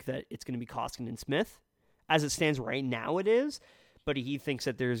not think that it's going to be Koskinen and Smith. As it stands right now, it is, but he thinks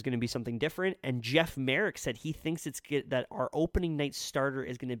that there's going to be something different. And Jeff Merrick said he thinks that our opening night starter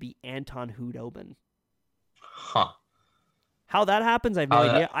is going to be Anton Khudobin. Huh. How that happens, I have no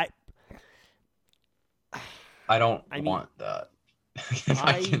idea. I don't want that.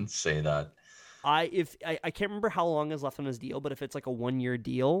 I can say that. I can't remember how long is left on his deal, but if it's like a 1-year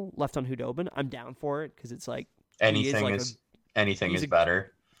deal left on Khudobin, I'm down for it because it's like anything is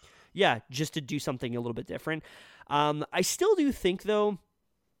better. Yeah, just to do something a little bit different. I still do think though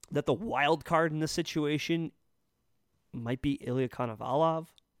that the wild card in this situation might be Ilya Konovalov,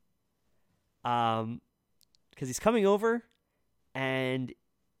 because he's coming over, and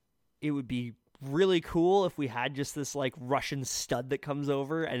it would be really cool if we had just this like Russian stud that comes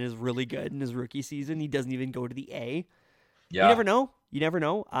over and is really good in his rookie season. He doesn't even go to the A. Yeah. You never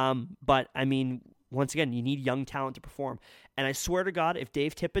know. But I mean, once again, you need young talent to perform. And I swear to God, if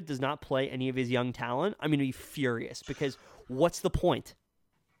Dave Tippett does not play any of his young talent, I'm going to be furious because what's the point?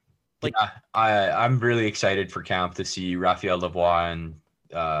 Like, yeah, I'm really excited for camp to see Raphael Lavoie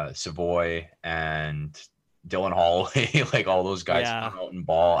and Savoy and Dylan Holloway, like all those guys come out and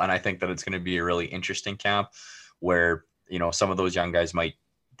ball. And I think that it's going to be a really interesting camp where, some of those young guys might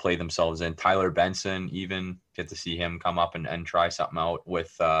play themselves in. Tyler Benson, even get to see him come up and try something out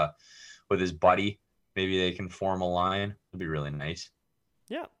with his buddy. Maybe they can form a line. It'd be really nice.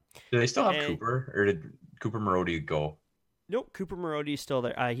 Yeah. Do they still have Cooper, or did Cooper Marody go? Nope, Cooper Marody is still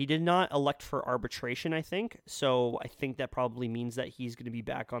there. He did not elect for arbitration, I think. So I think that probably means that he's going to be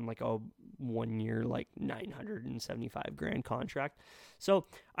back on like a 1 year, like $975,000 contract. So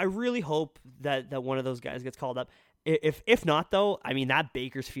I really hope that one of those guys gets called up. If not, though, I mean, that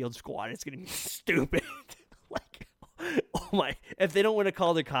Bakersfield squad is going to be stupid. Like, oh my! If they don't win a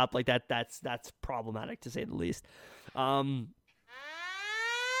Calder Cup like that, that's problematic to say the least.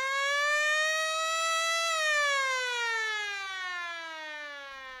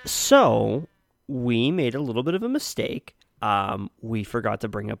 So we made a little bit of a mistake. We forgot to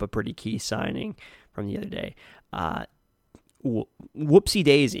bring up a pretty key signing from the other day. Whoopsie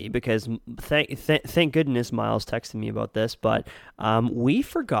daisy, because thank goodness Miles texted me about this, but we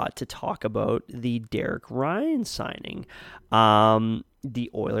forgot to talk about the Derek Ryan signing.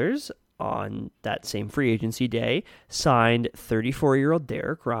 The Oilers, on that same free agency day, signed 34-year-old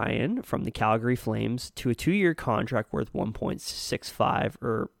Derek Ryan from the Calgary Flames to a 2-year contract worth $1.65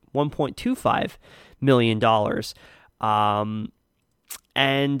 or $1.25 million.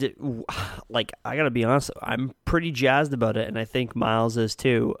 And like, I gotta be honest, I'm pretty jazzed about it, and I think Miles is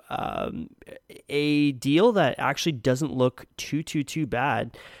too. A deal that actually doesn't look too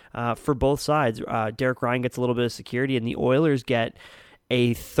bad for both sides. Derek Ryan gets a little bit of security, and the Oilers get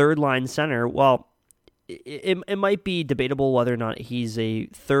a third line center. Well, it might be debatable whether or not he's a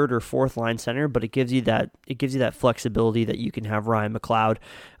third or fourth line center, but it gives you that flexibility that you can have Ryan McLeod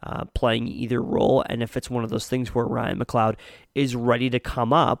playing either role. And if it's one of those things where Ryan McLeod is ready to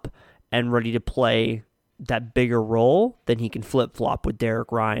come up and ready to play that bigger role, then he can flip-flop with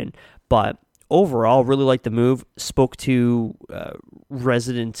Derek Ryan. But overall, really like the move. Spoke to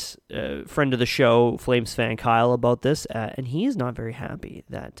resident friend of the show, Flames fan Kyle, about this, and he is not very happy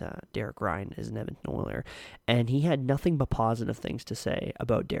that Derek Ryan is an Edmonton Oiler, and he had nothing but positive things to say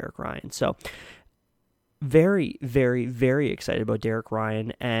about Derek Ryan. So very, very, very excited about Derek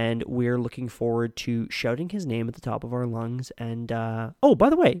Ryan, and we're looking forward to shouting his name at the top of our lungs. And oh, by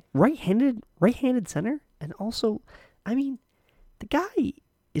the way, right-handed center, and also, I mean, the guy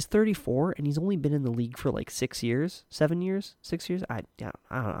is 34, and he's only been in the league for like 6 years, 7 years, 6 years. I don't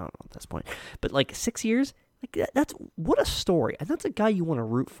know at this point, but like 6 years, like that's what a story, and that's a guy you want to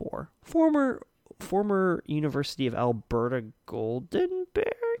root for. Former University of Alberta Golden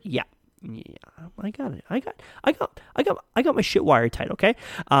Bear, yeah. I got it. I got my shit wired tight. Okay,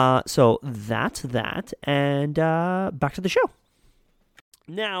 so that's that, and back to the show.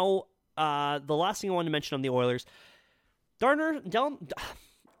 Now, the last thing I wanted to mention on the Oilers, can't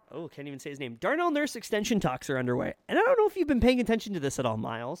even say his name. Darnell Nurse extension talks are underway, and I don't know if you've been paying attention to this at all,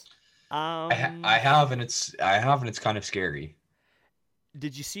 Miles. I have, and it's kind of scary.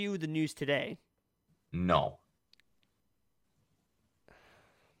 Did you see the news today? No.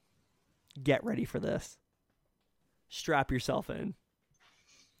 Get ready for this. Strap yourself in.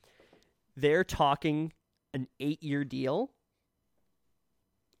 They're talking an 8-year deal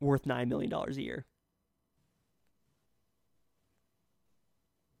worth $9 million a year.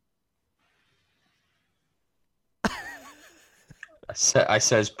 I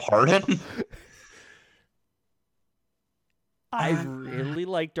says pardon? I really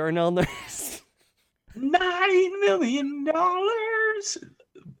like Darnell Nurse. $9 million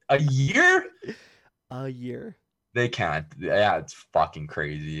a year? A year. They can't. Yeah, it's fucking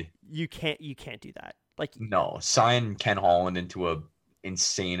crazy. You can't do that. Like, no, sign Ken Holland into a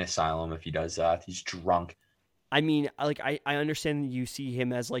insane asylum if he does that. He's drunk. I mean, like, I understand that you see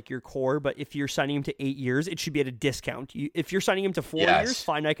him as like your core, but if you're signing him to 8 years, it should be at a discount. If you're signing him to 4 years,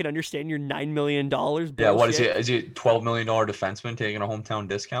 fine, I can understand your $9 million. Bullshit. Yeah, what is it? Is it $12 million defenseman taking a hometown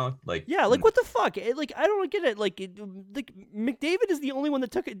discount? Like, yeah, like what the fuck? Like, I don't get it. Like McDavid is the only one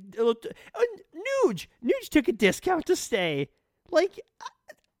that took it. Nuge took a discount to stay. Like,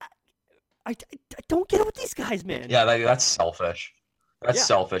 I don't get it with these guys, man. Yeah, that's selfish. That's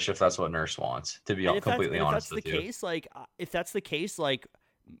selfish if that's what Nurse wants, to be completely honest with you. If that's the case, like,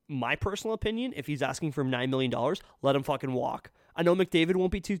 my personal opinion, if he's asking for $9 million, let him fucking walk. I know McDavid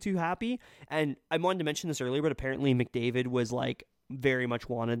won't be too happy, and I wanted to mention this earlier, but apparently McDavid was, like, very much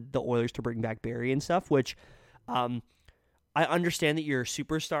wanted the Oilers to bring back Barrie and stuff, which I understand that your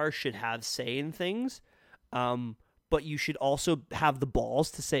superstar should have say in things, but you should also have the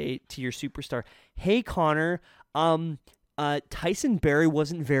balls to say to your superstar, hey, Connor, Tyson Barrie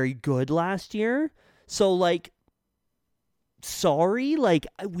wasn't very good last year, so, like, sorry, like,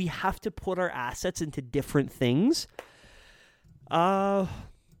 we have to put our assets into different things.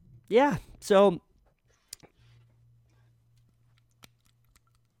 Yeah, so...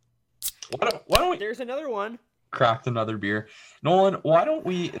 Why don't we... There's another one. Cracked another beer. Nolan, why don't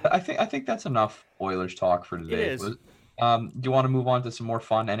we... I think that's enough Oilers talk for today. It is. Do you want to move on to some more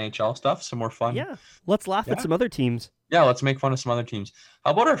fun NHL stuff? Some more fun? Yeah, let's laugh at some other teams. Yeah, let's make fun of some other teams.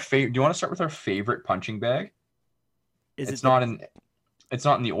 How about our favorite... Do you want to start with our favorite punching bag? It's not in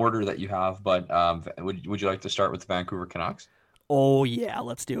the order that you have, but would you like to start with the Vancouver Canucks? Oh, yeah,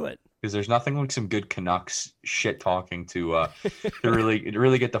 let's do it. Because there's nothing like some good Canucks shit talking to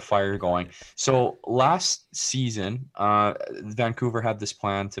really get the fire going. So last season, Vancouver had this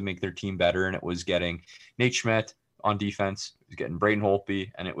plan to make their team better, and it was getting Nate Schmidt on defense, it was getting Braden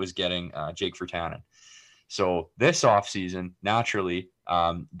Holtby, and it was getting Jake Virtanen. So this offseason, naturally,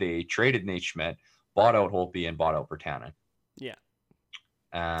 they traded Nate Schmidt, bought out Holtby, and bought out Virtanen. Yeah.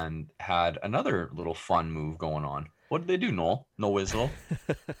 And had another little fun move going on. What did they do, Noel? No Wizzle.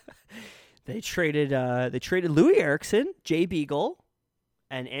 They traded Louis Eriksson, Jay Beagle,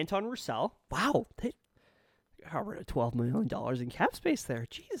 and Anton Roussel. Wow, they got rid of $12 million in cap space there.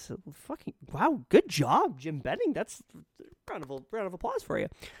 Jeez, fucking wow, good job, Jim Benning. That's round of applause for you.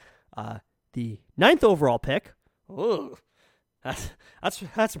 The 9th overall pick. Oh, that's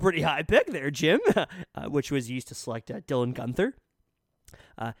a pretty high pick there, Jim. Which was used to select Dylan Guenther.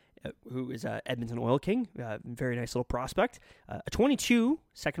 Who is Edmonton Oil King, very nice little prospect. A 22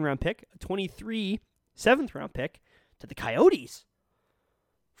 second-round pick, a 23 seventh-round pick to the Coyotes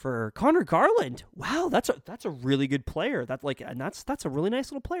for Connor Garland. Wow, that's a really good player. That's a really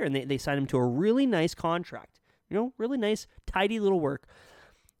nice little player, and they signed him to a really nice contract. You know, really nice, tidy little work.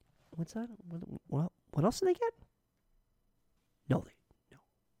 What's that? What else did they get? No, they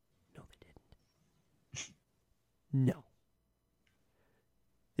didn't. No.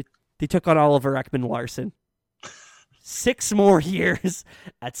 They took on Oliver Ekman-Larsson. 6 more years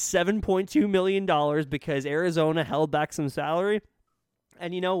at $7.2 million because Arizona held back some salary.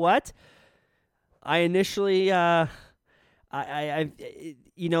 And you know what? I initially, when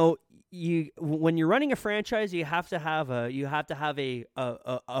you're running a franchise, you have to have a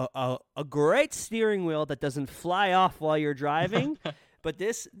great steering wheel that doesn't fly off while you're driving. But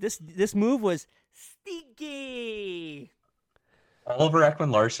this move was stinky. Oliver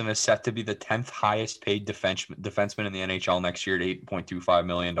Ekman-Larsson is set to be the 10th highest paid defenseman in the NHL next year at $8.25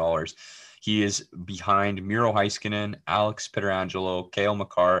 million. He is behind Miro Heiskanen, Alex Pietrangelo, Cale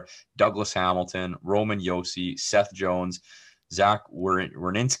Makar, Douglas Hamilton, Roman Josi, Seth Jones, Zach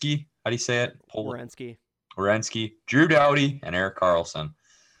Werenski. How do you say it? Werenski, Drew Doughty, and Erik Karlsson.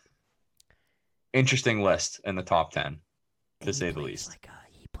 Interesting list in the top 10, to say the least.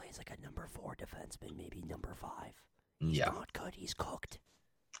 He plays like a number 4 defenseman, maybe number 5. He's not good. He's cooked.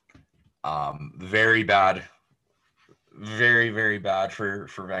 Very bad. Very, very bad for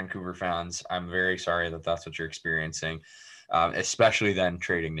Vancouver fans. I'm very sorry that that's what you're experiencing, especially then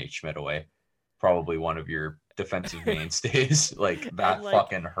trading Nate Schmidt away. Probably one of your defensive mainstays. That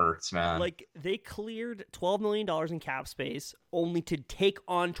fucking hurts, man. Like, they cleared $12 million in cap space only to take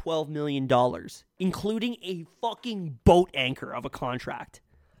on $12 million, including a fucking boat anchor of a contract.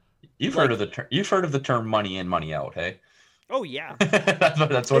 You've heard of the term money in, money out, hey? Oh yeah,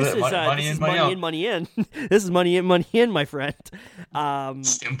 that's what it is. Money in, money out. Money in. This is money in, money in, my friend.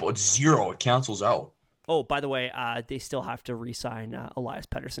 Simple. It's zero. It cancels out. Oh, by the way, they still have to re-sign Elias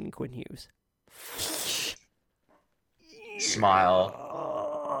Pettersson and Quinn Hughes.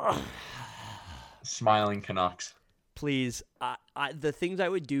 Smile. Smiling Canucks. Please, the things I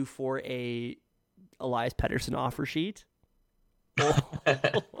would do for a Elias Pettersson offer sheet. Oh.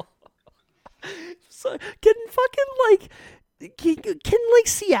 So, can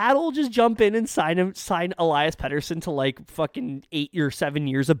Seattle just jump in and sign Elias Pettersson to fucking 8 or 7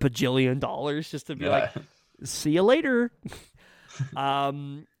 years, $1 bajillion just to be see you later.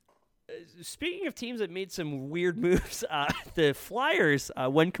 Speaking of teams that made some weird moves, the Flyers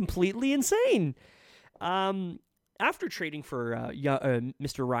went completely insane. After trading for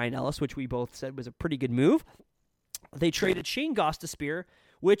Mr. Ryan Ellis, which we both said was a pretty good move, they traded Shane Gostisbehere,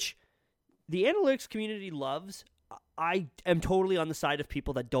 which the analytics community loves. I am totally on the side of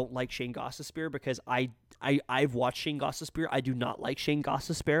people that don't like Shane Gostisbehere because I I've watched Shane Gostisbehere. I do not like Shane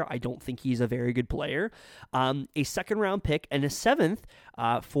Gostisbehere. I don't think he's a very good player. A second-round pick and a seventh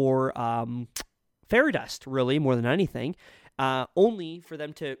for Fairy Dust, really, more than anything. Only for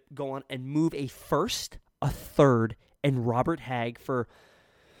them to go on and move a first, a third, and Robert Hagg for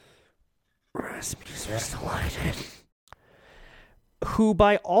Rasmus Ristolainen, who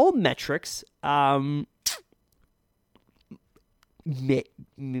by all metrics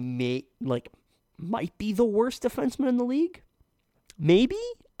might be the worst defenseman in the league. Maybe.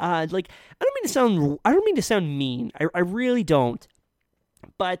 I don't mean to sound mean. I really don't.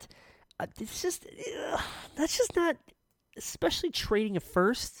 But it's just that's just not, especially trading a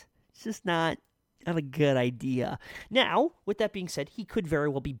first. It's just not a good idea. Now, with that being said, he could very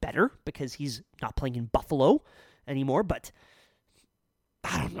well be better because he's not playing in Buffalo anymore. But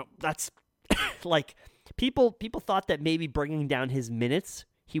I don't know. That's like people thought that maybe bringing down his minutes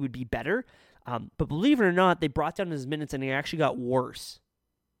he would be better. But believe it or not, they brought down his minutes and he actually got worse.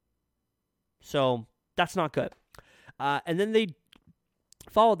 So that's not good. And then they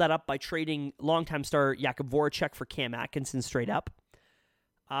followed that up by trading longtime star Jakub Voracek for Cam Atkinson straight up.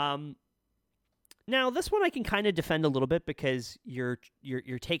 Now this one I can kind of defend a little bit because you're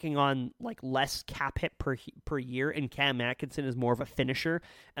taking on like less cap hit per year, and Cam Atkinson is more of a finisher,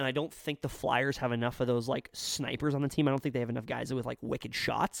 and I don't think the Flyers have enough of those like snipers on the team. I don't think they have enough guys with like wicked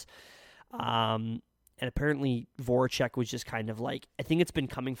shots. And apparently Voracek was just kind of like, I think it's been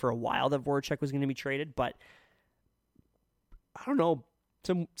coming for a while that Voracek was going to be traded, but I don't know,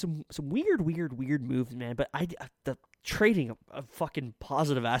 some weird moves, man. But the trading of fucking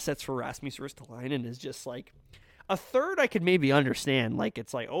positive assets for Rasmus Ristolainen is just like a third. I could maybe understand, like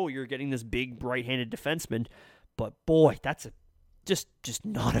it's like, oh, you're getting this big right-handed defenseman, but boy, that's just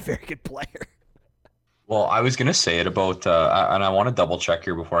not a very good player. Well, I was going to say it about, and I want to double check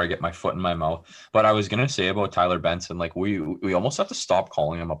here before I get my foot in my mouth, but I was going to say about Tyler Benson, like we almost have to stop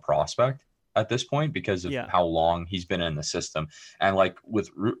calling him a prospect at this point because of how long he's been in the system. And like with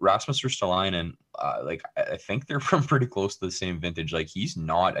Rasmus Ristolainen, like I think they're from pretty close to the same vintage. Like he's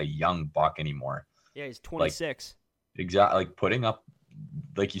not a young buck anymore. Yeah, he's 26. Like, exactly. Like putting up,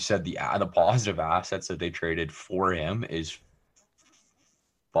 like you said, the positive assets that they traded for him is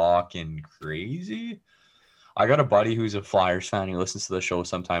fucking crazy. I got a buddy who's a Flyers fan. He listens to the show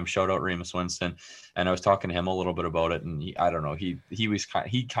sometimes. Shout out Remus Winston. And I was talking to him a little bit about it. And he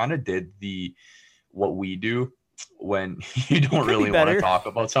kind of did what we do when you don't really want to talk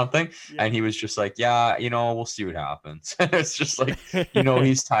about something. Yeah. And he was just like, yeah, we'll see what happens. It's just like,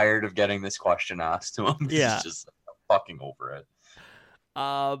 he's tired of getting this question asked to him. Yeah. He's just fucking over it.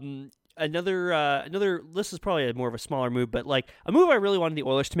 Another, this is probably more of a smaller move, but like a move I really wanted the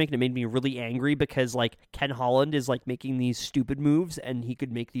Oilers to make, and it made me really angry because like Ken Holland is like making these stupid moves and he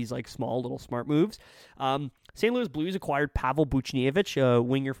could make these like small little smart moves. St. Louis Blues acquired Pavel Buchnevich, a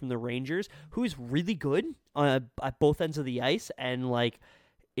winger from the Rangers, who's really good at both ends of the ice and like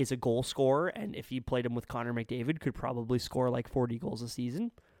is a goal scorer. And if you played him with Connor McDavid, could probably score like 40 goals a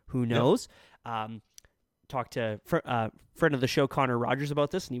season. Who knows? Yep. Talked to friend of the show Connor Rogers about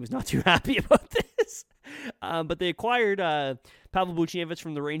this, and he was not too happy about this. But they acquired Pavel Buchnevich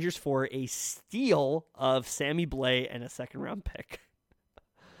from the Rangers for a steal of Sammy Blais and a second-round pick.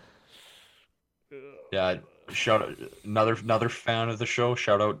 Yeah, shout out another fan of the show.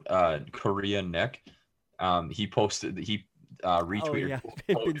 Shout out Korea Nick. He retweeted,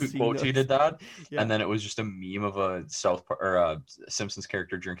 quote tweeted that, and then it was just a meme of a Simpsons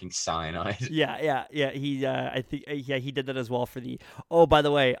character drinking cyanide. Yeah. He, I think, he did that as well for the. Oh, by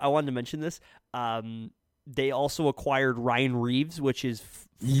the way, I wanted to mention this. They also acquired Ryan Reeves, which is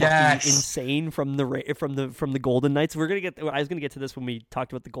fucking insane from the Golden Knights. I was gonna get to this when we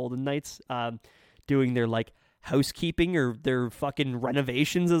talked about the Golden Knights, doing their like housekeeping or their fucking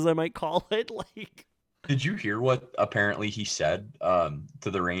renovations, as I might call it, like. Did you hear what apparently he said to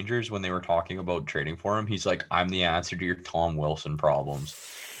the Rangers when they were talking about trading for him? He's like, I'm the answer to your Tom Wilson problems.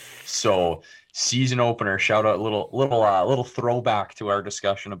 So season opener, shout out, little throwback to our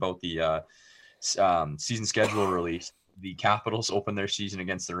discussion about the season schedule release. The Capitals open their season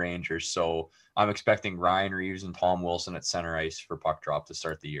against the Rangers. So I'm expecting Ryan Reeves and Tom Wilson at center ice for puck drop to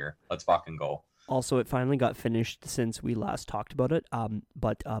start the year. Let's fucking go. Also, it finally got finished since we last talked about it.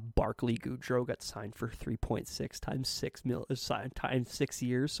 But Barclay Goodrow got signed for 3.6 times 6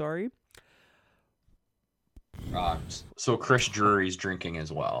 years. Sorry. So Chris Drury's drinking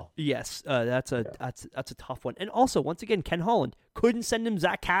as well. Yes, that's a tough one. And also, once again, Ken Holland couldn't send him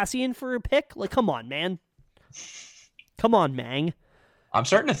Zach Cassian for a pick. Like, come on, man. Come on, Mang. I'm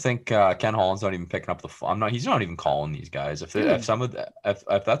starting to think Ken Holland's not even picking up the. I'm not. He's not even calling these guys. If some of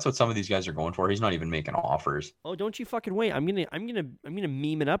if that's what some of these guys are going for, he's not even making offers. Oh, don't you fucking wait! I'm gonna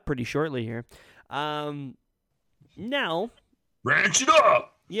meme it up pretty shortly here. Now, Ranch it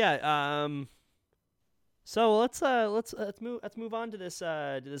up. yeah. So let's move on to this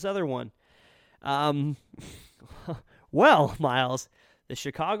other one. Well, Miles, the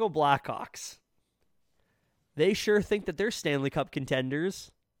Chicago Blackhawks. They sure think that they're Stanley Cup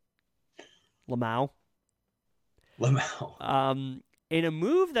contenders. Lamau. In a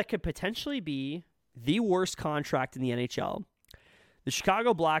move that could potentially be the worst contract in the NHL, the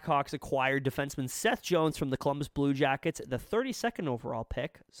Chicago Blackhawks acquired defenseman Seth Jones from the Columbus Blue Jackets, the 32nd overall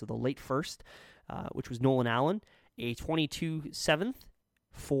pick, so the late first, which was Nolan Allen, a 22 7th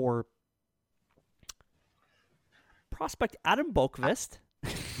for prospect Adam Boqvist.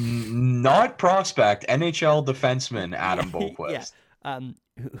 Not prospect, NHL defenseman Adam Boqvist. Yeah.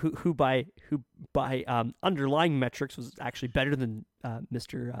 Who by underlying metrics was actually better than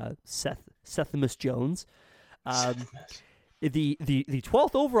Mr. Sethimus Jones. The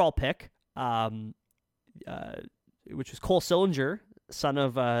 12th overall pick, which was Cole Sillinger, son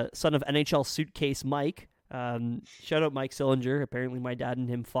of NHL suitcase Mike. Shout out Mike Sillinger. Apparently, my dad and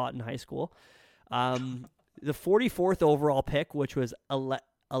him fought in high school. The 44th overall pick, which was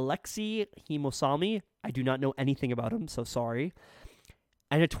Alexei Himosami. I do not know anything about him, so sorry.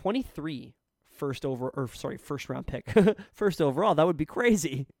 And a 23 first round pick. First overall, that would be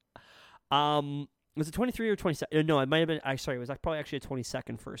crazy. Was it 23 or 22? No, it might have been. It was probably actually a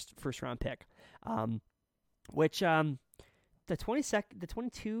 22nd first round pick. Which the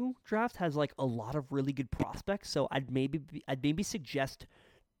 22 draft has like a lot of really good prospects. So I'd maybe suggest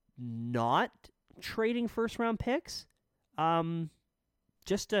not trading first round picks.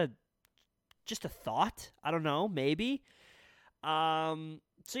 Just a thought. I don't know. Maybe. So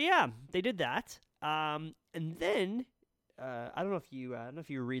yeah, they did that. And then I don't know if you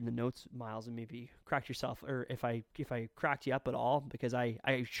were reading the notes, Miles, and maybe cracked yourself, or if I cracked you up at all, because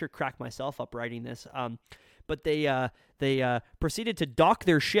I sure cracked myself up writing this. But they proceeded to dock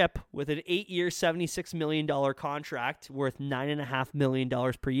their ship with an 8-year, $76 million contract worth $9.5 million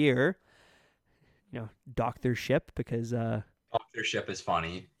per year. Dock their ship because Dock their ship is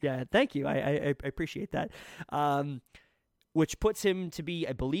funny. Yeah, thank you. I appreciate that. Which puts him to be,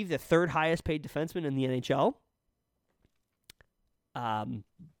 I believe, the third highest paid defenseman in the NHL.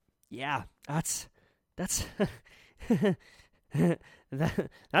 Yeah, that's that's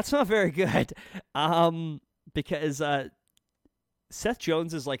not very good. Because Seth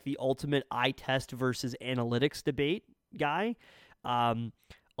Jones is like the ultimate eye test versus analytics debate guy.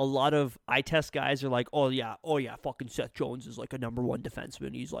 A lot of eye test guys are like, oh yeah, fucking Seth Jones is like a number one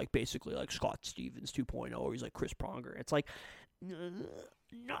defenseman. He's like basically like Scott Stevens 2.0, or he's like Chris Pronger. It's like,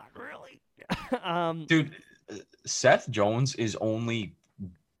 not really. Dude, Seth Jones is only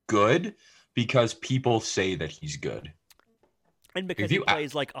good because people say that he's good. And because he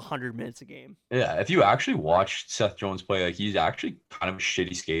plays like 100 minutes a game. Yeah, if you actually watch Seth Jones play, like he's actually kind of a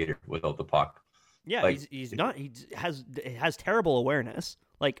shitty skater without the puck. Yeah, like, he's not. He has terrible awareness.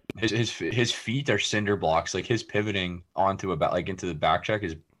 Like his feet are cinder blocks. Like his pivoting onto into the back check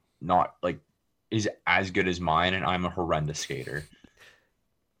is not is as good as mine, and I'm a horrendous skater.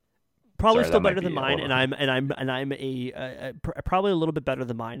 Probably still better than mine, and I'm a probably a little bit better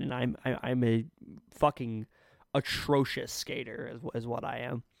than mine, and I'm a fucking atrocious skater is what I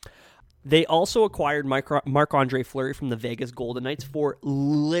am. They also acquired Marc-Andre Fleury from the Vegas Golden Knights for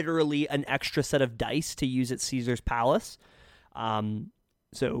literally an extra set of dice to use at Caesar's Palace.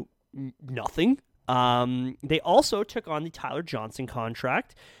 So nothing. They also took on the Tyler Johnson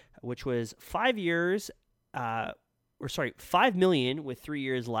contract, which was 5 years, $5 million with 3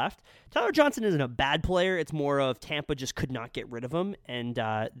 years left. Tyler Johnson isn't a bad player. It's more of Tampa just could not get rid of him, and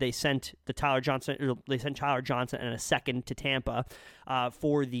they sent Tyler Johnson and a second to Tampa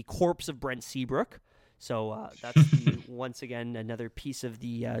for the corpse of Brent Seabrook. So that's once again another piece of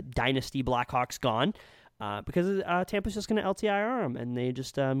the dynasty Blackhawks gone. Because Tampa's just going to LTIR him, and they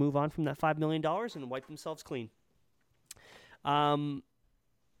just move on from that $5 million and wipe themselves clean.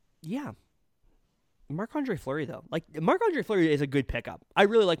 Yeah. Marc-Andre Fleury, though. Marc-Andre Fleury is a good pickup. I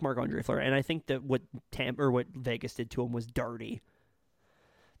really like Marc-Andre Fleury, and I think that what Vegas did to him was dirty.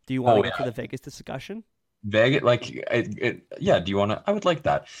 Do you want to get to the Vegas discussion? Vegas, yeah, do you want to? I would like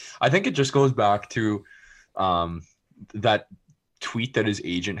that. I think it just goes back to that tweet that his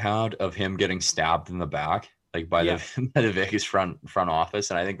agent had of him getting stabbed in the back, by the Vegas front office,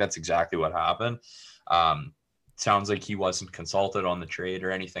 and I think that's exactly what happened. sounds like he wasn't consulted on the trade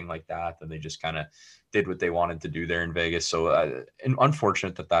or anything like that. And they just kind of did what they wanted to do there in Vegas. So and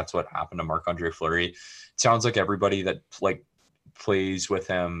unfortunate that that's what happened to Marc-Andre Fleury. It sounds like everybody that plays with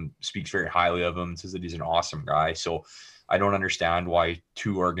him speaks very highly of him, says that he's an awesome guy. So I don't understand why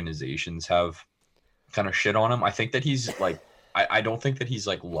two organizations have kind of shit on him. I think that he's like, I don't think that he's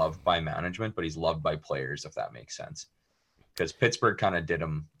like loved by management, but he's loved by players, if that makes sense. Because Pittsburgh kind of did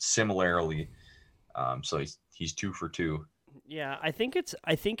him similarly. So he's 2 for 2. Yeah, I think it,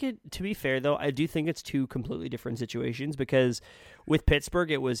 to be fair though, I do think it's two completely different situations, because with Pittsburgh,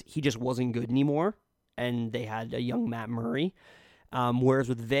 he just wasn't good anymore, and they had a young Matt Murray. Whereas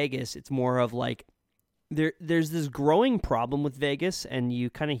with Vegas, it's more of like, there's this growing problem with Vegas, and you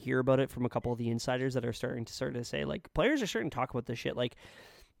kind of hear about it from a couple of the insiders that are starting to say, like, players are starting to talk about this shit. Like,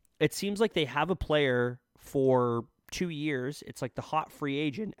 it seems like they have a player for 2 years, it's like the hot free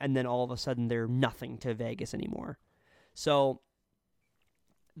agent, and then all of a sudden they're nothing to Vegas anymore. So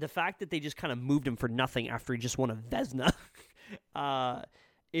the fact that they just kind of moved him for nothing after he just won a Vezina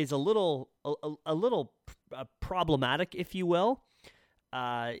is a little problematic, if you will.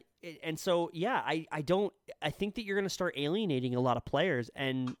 And so, yeah, I think that you're going to start alienating a lot of players.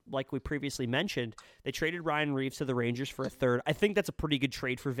 And like we previously mentioned, they traded Ryan Reeves to the Rangers for a third. I think that's a pretty good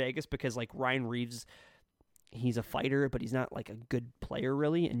trade for Vegas, because like Ryan Reeves, he's a fighter, but he's not like a good player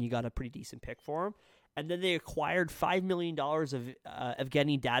really. And you got a pretty decent pick for him. And then they acquired $5 million of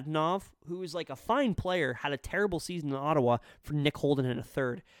Evgeny Dadonov, who is like a fine player, had a terrible season in Ottawa, for Nick Holden in a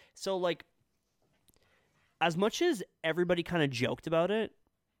third. So like, as much as everybody kind of joked about it,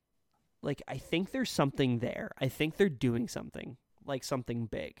 like, I think there's something there. I think they're doing something, like something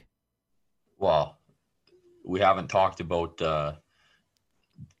big. Well, we haven't talked about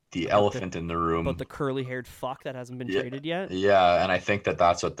the elephant in the room. About the curly-haired fuck that hasn't been traded yet? Yeah, and I think that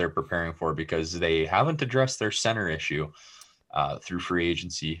that's what they're preparing for, because they haven't addressed their center issue through free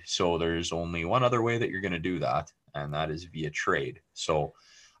agency. So there's only one other way that you're going to do that, and that is via trade. So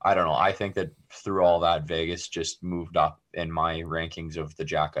I don't know. I think that through all that, Vegas just moved up in my rankings of the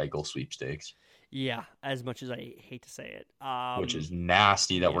Jack Eichel sweepstakes. Yeah, as much as I hate to say it. Which is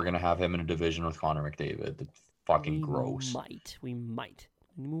nasty that we're going to have him in a division with Connor McDavid. It's fucking gross. We might.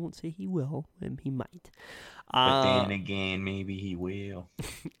 We won't say he will, and he might. But then again, maybe he will.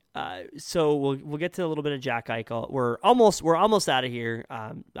 So we'll get to a little bit of Jack Eichel. We're almost out of here.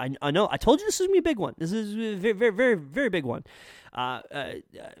 I know I told you this is gonna be a big one. This is a very, very, very, very big one.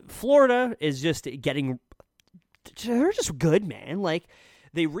 Florida is just they're just good, man. Like,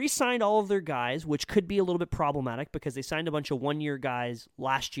 they re-signed all of their guys, which could be a little bit problematic, because they signed a bunch of one-year guys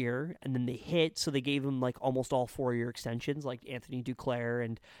last year, and then they hit, so they gave them like almost all 4-year extensions, like Anthony Duclair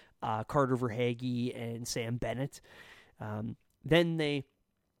and Carter Verhaeghe and Sam Bennett. Then they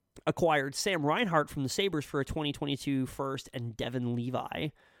acquired Sam Reinhart from the Sabres for a 2022 first, and Devin Levi,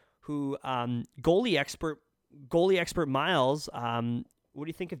 who goalie expert Miles. What do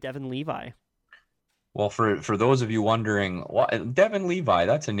you think of Devin Levi? Well, for those of you wondering, Devin Levi,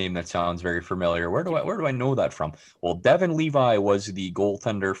 that's a name that sounds very familiar. Where do I know that from? Well, Devin Levi was the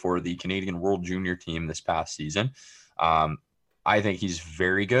goaltender for the Canadian World Junior team this past season. I think he's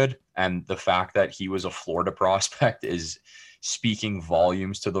very good, and the fact that he was a Florida prospect is speaking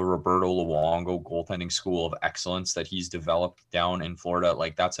volumes to the Roberto Luongo goaltending school of excellence that he's developed down in Florida.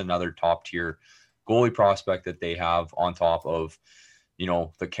 Like, that's another top tier goalie prospect that they have on top of, you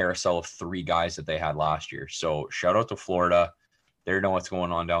know, the carousel of 3 guys that they had last year. So shout out to Florida. They know what's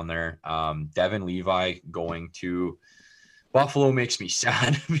going on down there. Devin Levi going to Buffalo makes me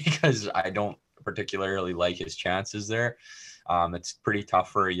sad because I don't particularly like his chances there. It's pretty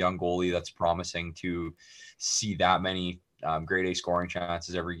tough for a young goalie that's promising to see that many grade A scoring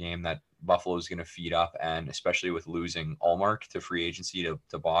chances every game that Buffalo is going to feed up. And especially with losing Allmark to free agency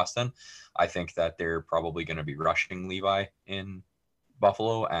to Boston, I think that they're probably going to be rushing Levi in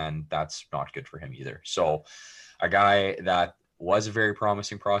Buffalo, and that's not good for him either. So a guy that was a very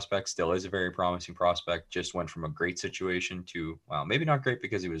promising prospect, still is a very promising prospect, just went from a great situation to, well, maybe not great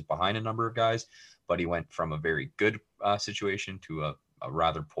because he was behind a number of guys, but he went from a very good situation to a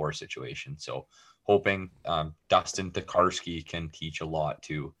rather poor situation. So hoping Dustin Tokarski can teach a lot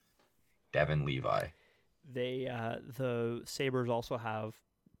to Devin Levi. The Sabres also have,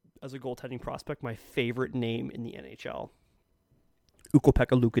 as a goaltending prospect, my favorite name in the NHL.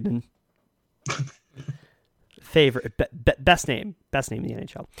 Ukko-Pekka Luukkonen. Favorite, best name in the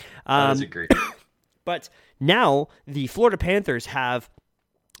NHL. That is a great. But now the Florida Panthers have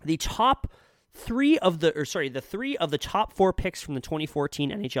the three of the top 4 picks from the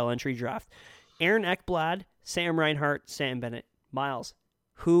 2014 NHL entry draft. Aaron Ekblad, Sam Reinhart, Sam Bennett. Miles,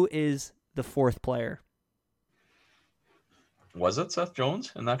 who is the 4th player? Was it Seth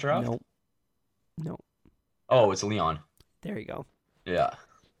Jones in that draft? Nope. No. Oh, it's Leon. There you go. Yeah.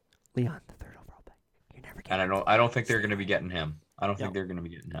 Leon, the third overall pick. You're never getting. And I don't think they're going to be getting him. I don't think No. they're going to be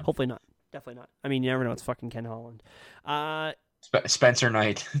getting him. Hopefully not. Definitely not. I mean, you never know. It's fucking Ken Holland. Spencer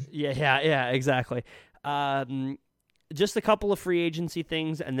Knight. Yeah, exactly. Just a couple of free agency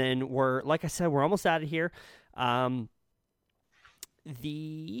things, and then like I said, we're almost out of here. So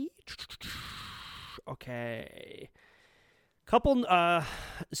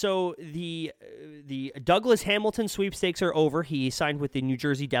the Douglas Hamilton sweepstakes are over. He signed with the New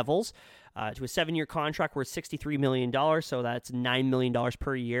Jersey Devils to a 7-year contract worth $63 million, so that's $9 million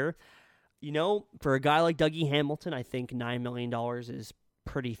per year. You know, for a guy like Dougie Hamilton, I think $9 million is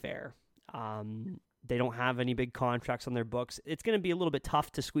pretty fair. They don't have any big contracts on their books. It's going to be a little bit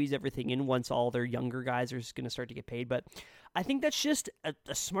tough to squeeze everything in once all their younger guys are going to start to get paid. But I think that's just a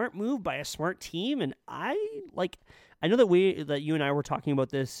smart move by a smart team. And I know that you and I were talking about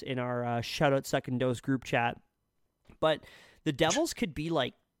this in our Shout Out Second Dose group chat, but the Devils could be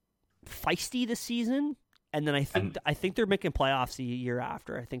like feisty this season. And then I think they're making playoffs the year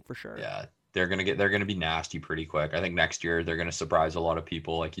after. I think for sure. Yeah. They're gonna be nasty pretty quick. I think next year they're gonna surprise a lot of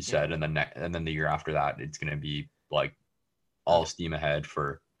people, like you said, and then the year after that, it's gonna be like all steam ahead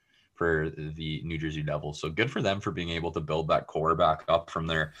for the New Jersey Devils. So good for them for being able to build that core back up from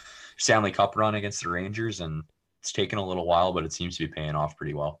their Stanley Cup run against the Rangers, and it's taken a little while, but it seems to be paying off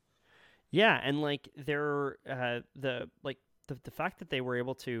pretty well. Yeah, and like they're the fact that they were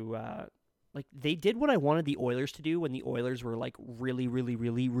able to. They did what I wanted the Oilers to do when the Oilers were like really, really,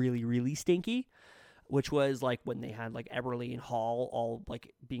 really, really, really stinky, which was like when they had like Eberle and Hall all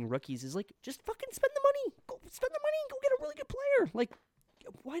like being rookies. Is like just fucking spend the money, go get a really good player. Like,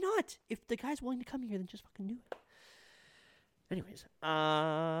 why not? If the guy's willing to come here, then just fucking do it. Anyways,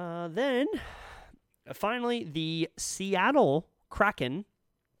 then finally the Seattle Kraken.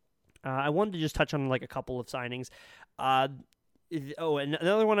 I wanted to just touch on like a couple of signings. And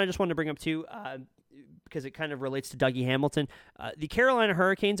another one I just wanted to bring up too, because it kind of relates to Dougie Hamilton. The Carolina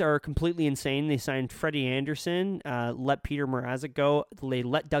Hurricanes are completely insane. They signed Freddie Anderson, let Peter Mrazek go. They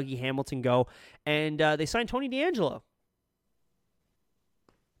let Dougie Hamilton go, and they signed Tony DeAngelo.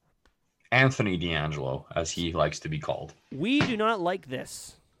 Anthony DeAngelo, as he likes to be called. We do not like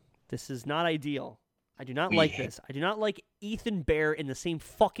this. This is not ideal. I do not like this. I do not like Ethan Bear in the same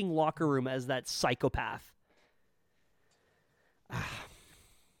fucking locker room as that psychopath.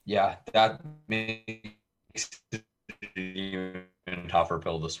 Yeah, that makes it an even tougher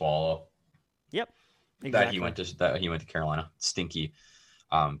pill to swallow. Yep, exactly. That he went to Carolina. Stinky.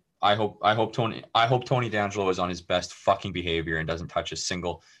 I hope Tony DeAngelo is on his best fucking behavior and doesn't touch a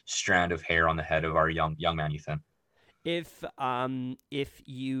single strand of hair on the head of our young man Ethan. If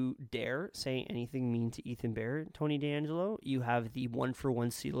you dare say anything mean to Ethan Bear, Tony DeAngelo, you have the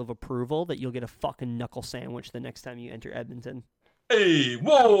 1-for-1 seal of approval that you'll get a fucking knuckle sandwich the next time you enter Edmonton. Hey,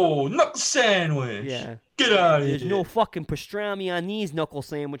 whoa, knuckle sandwich. Yeah. Get out of here. There's no fucking pastrami on these knuckle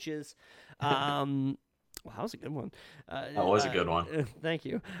sandwiches. Well, that was a good one. That was a good one. Thank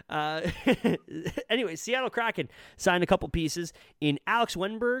you. Anyway, Seattle Kraken signed a couple pieces in Alex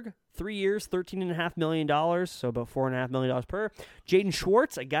Wenberg, 3 years, $13.5 million, so about $4.5 million per. Jaden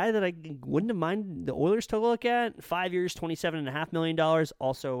Schwartz, a guy that I wouldn't have minded the Oilers to look at, 5 years, $27.5 million.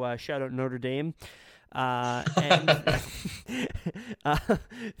 Also, shout out Notre Dame. And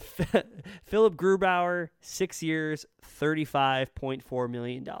Philip Grubauer, 6 years, $35.4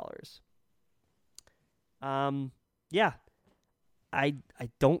 million. Yeah, I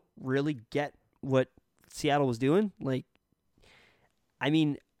don't really get what Seattle was doing. Like, I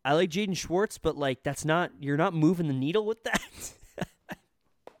mean, I like Jaden Schwartz, but like, you're not moving the needle with that.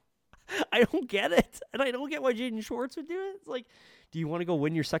 I don't get it, and I don't get why Jaden Schwartz would do it. It's like, do you want to go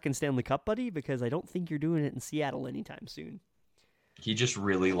win your second Stanley Cup, buddy? Because I don't think you're doing it in Seattle anytime soon. He just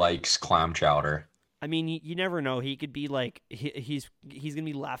really likes clam chowder. I mean, you never know. He could be like, he's gonna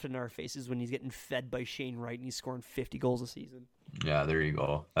be laughing in our faces when he's getting fed by Shane Wright and he's scoring 50 goals a season. Yeah, there you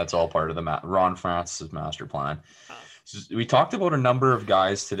go. That's all part of the Ron Francis' master plan. So we talked about a number of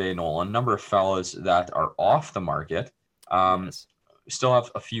guys today, Nolan, a number of fellas that are off the market. Yes. Still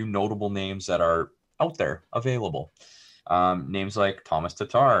have a few notable names that are out there available. Names like Thomas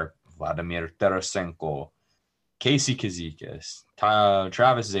Tatar, Vladimir Tarasenko, Casey Kazikis,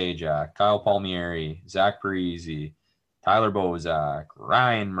 Travis Zajac, Kyle Palmieri, Zach Parise, Tyler Bozak,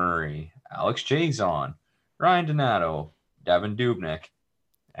 Ryan Murray, Alex Jason, Ryan Donato, Devin Dubnyk,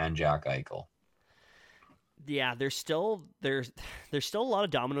 and Jack Eichel. Yeah, there's still a lot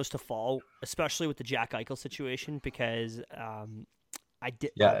of dominoes to fall, especially with the Jack Eichel situation, because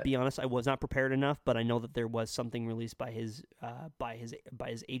I'll be honest, I was not prepared enough, but I know that there was something released by his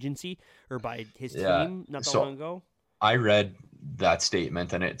agency or by his team not that long ago. I read that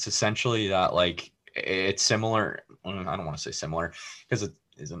statement, and it's essentially that like it's similar. I don't want to say similar because it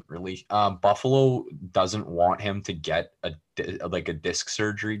isn't really. Buffalo doesn't want him to get a disc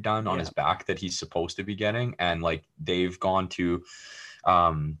surgery done on his back that he's supposed to be getting, and like they've gone to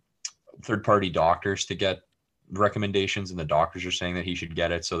third-party doctors to get recommendations, and the doctors are saying that he should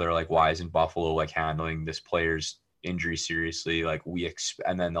get it. So they're like, why isn't Buffalo like handling this player's injury seriously? Like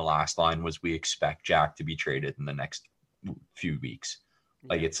and then the last line was, we expect Jack to be traded in the next few weeks.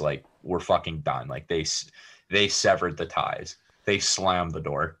 Like it's like, we're fucking done. Like they severed the ties. They slammed the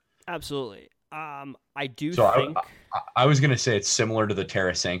door. Absolutely. I do think I was gonna say it's similar to the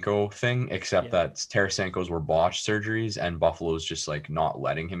Tarasenko thing, except that Tarasenko's were botched surgeries, and Buffalo's just like not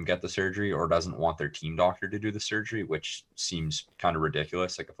letting him get the surgery, or doesn't want their team doctor to do the surgery, which seems kind of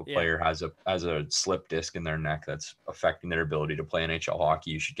ridiculous. Like if a player has a slip disc in their neck that's affecting their ability to play NHL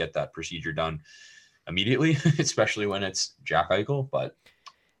hockey, you should get that procedure done immediately, especially when it's Jack Eichel. But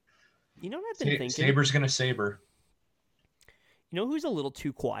you know what I've been thinking? Saber's gonna saber. You know who's a little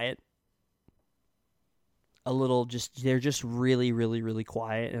too quiet? They're just really, really, really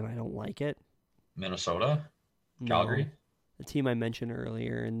quiet, and I don't like it. Minnesota? Calgary? No, the team I mentioned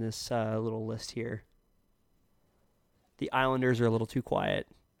earlier in this little list here. The Islanders are a little too quiet.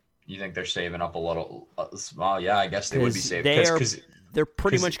 You think they're saving up a little? Well, yeah, I guess they would be saving. They're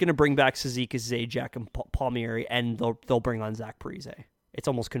pretty much going to bring back Sazika, Zajac, and Palmieri, and they'll bring on Zach Parise. It's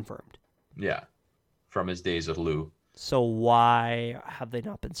almost confirmed. Yeah, from his days with Lou. So why have they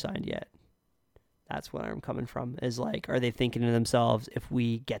not been signed yet? That's where I'm coming from. Is like, are they thinking to themselves, if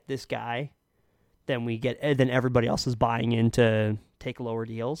we get this guy, then everybody else is buying in to take lower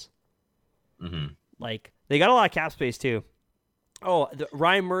deals? Mm-hmm. Like, they got a lot of cap space too. Oh,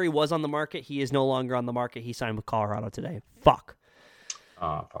 Ryan Murray was on the market. He is no longer on the market. He signed with Colorado today. Fuck.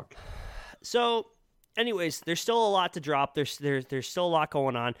 Fuck. So, anyways, there's still a lot to drop. There's still a lot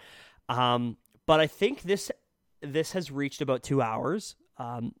going on. But I think this has reached about 2 hours.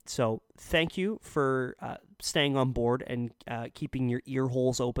 So thank you for staying on board and keeping your ear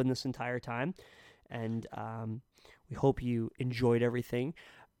holes open this entire time. And we hope you enjoyed everything.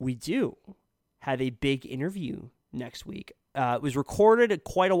 We do have a big interview next week. It was recorded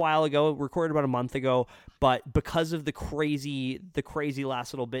quite a while ago, recorded about a month ago, but because of the crazy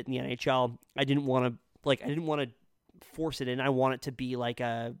last little bit in the NHL, I didn't want to force it in. I want it to be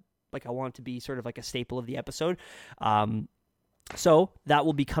I want it to be sort of like a staple of the episode. So that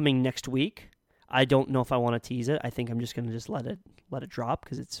will be coming next week. I don't know if I want to tease it. I think I'm just going to let it drop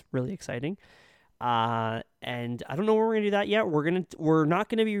because it's really exciting. And I don't know when we're going to do that yet. We're not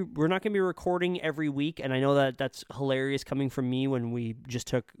going to be recording every week. And I know that that's hilarious coming from me when we just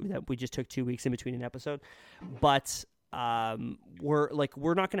took 2 weeks in between an episode, but we're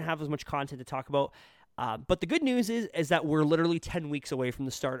not going to have as much content to talk about. But the good news is that we're literally 10 weeks away from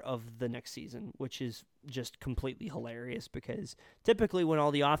the start of the next season, which is just completely hilarious because typically when all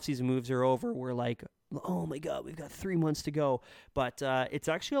the offseason moves are over, we're like, oh my God, we've got 3 months to go. But it's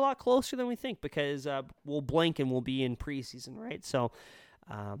actually a lot closer than we think because we'll blink and we'll be in preseason, right? So,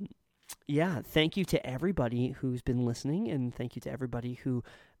 thank you to everybody who's been listening, and thank you to everybody who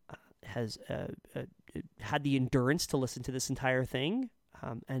has had the endurance to listen to this entire thing.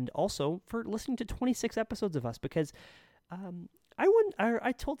 And also for listening to 26 episodes of us, because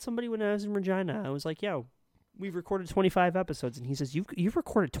I told somebody when I was in Regina, I was like, yo, we've recorded 25 episodes. And he says, you've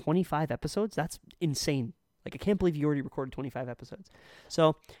recorded 25 episodes? That's insane. Like, I can't believe you already recorded 25 episodes.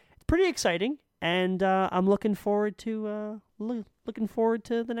 So it's pretty exciting. And I'm looking forward to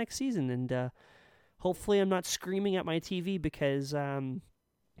the next season. And hopefully I'm not screaming at my TV because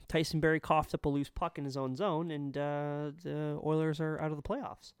Tyson Barrie coughed up a loose puck in his own zone, and the Oilers are out of the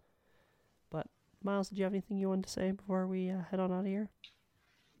playoffs. But, Miles, did you have anything you wanted to say before we head on out of here?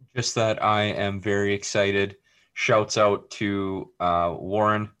 Just that I am very excited. Shouts out to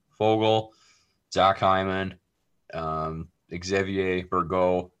Warren Fogle, Zach Hyman, Xavier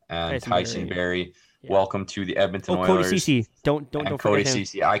Bergeau, and Tyson Barrie. Yeah. Welcome to the Edmonton Oilers. Cody Ceci. Don't forget Cody him.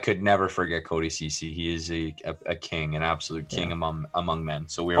 Ceci. I could never forget Cody Ceci. He is a king, an absolute king among men.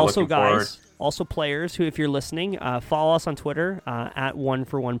 So we are also looking forward. Also players who, if you're listening, follow us on Twitter at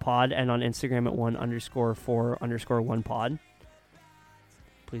 1for1pod and on Instagram at 1_for_1pod.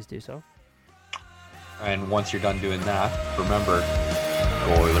 Please do so. And once you're done doing that, remember,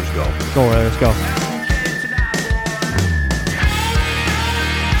 go Oilers, go. Go Oilers, go.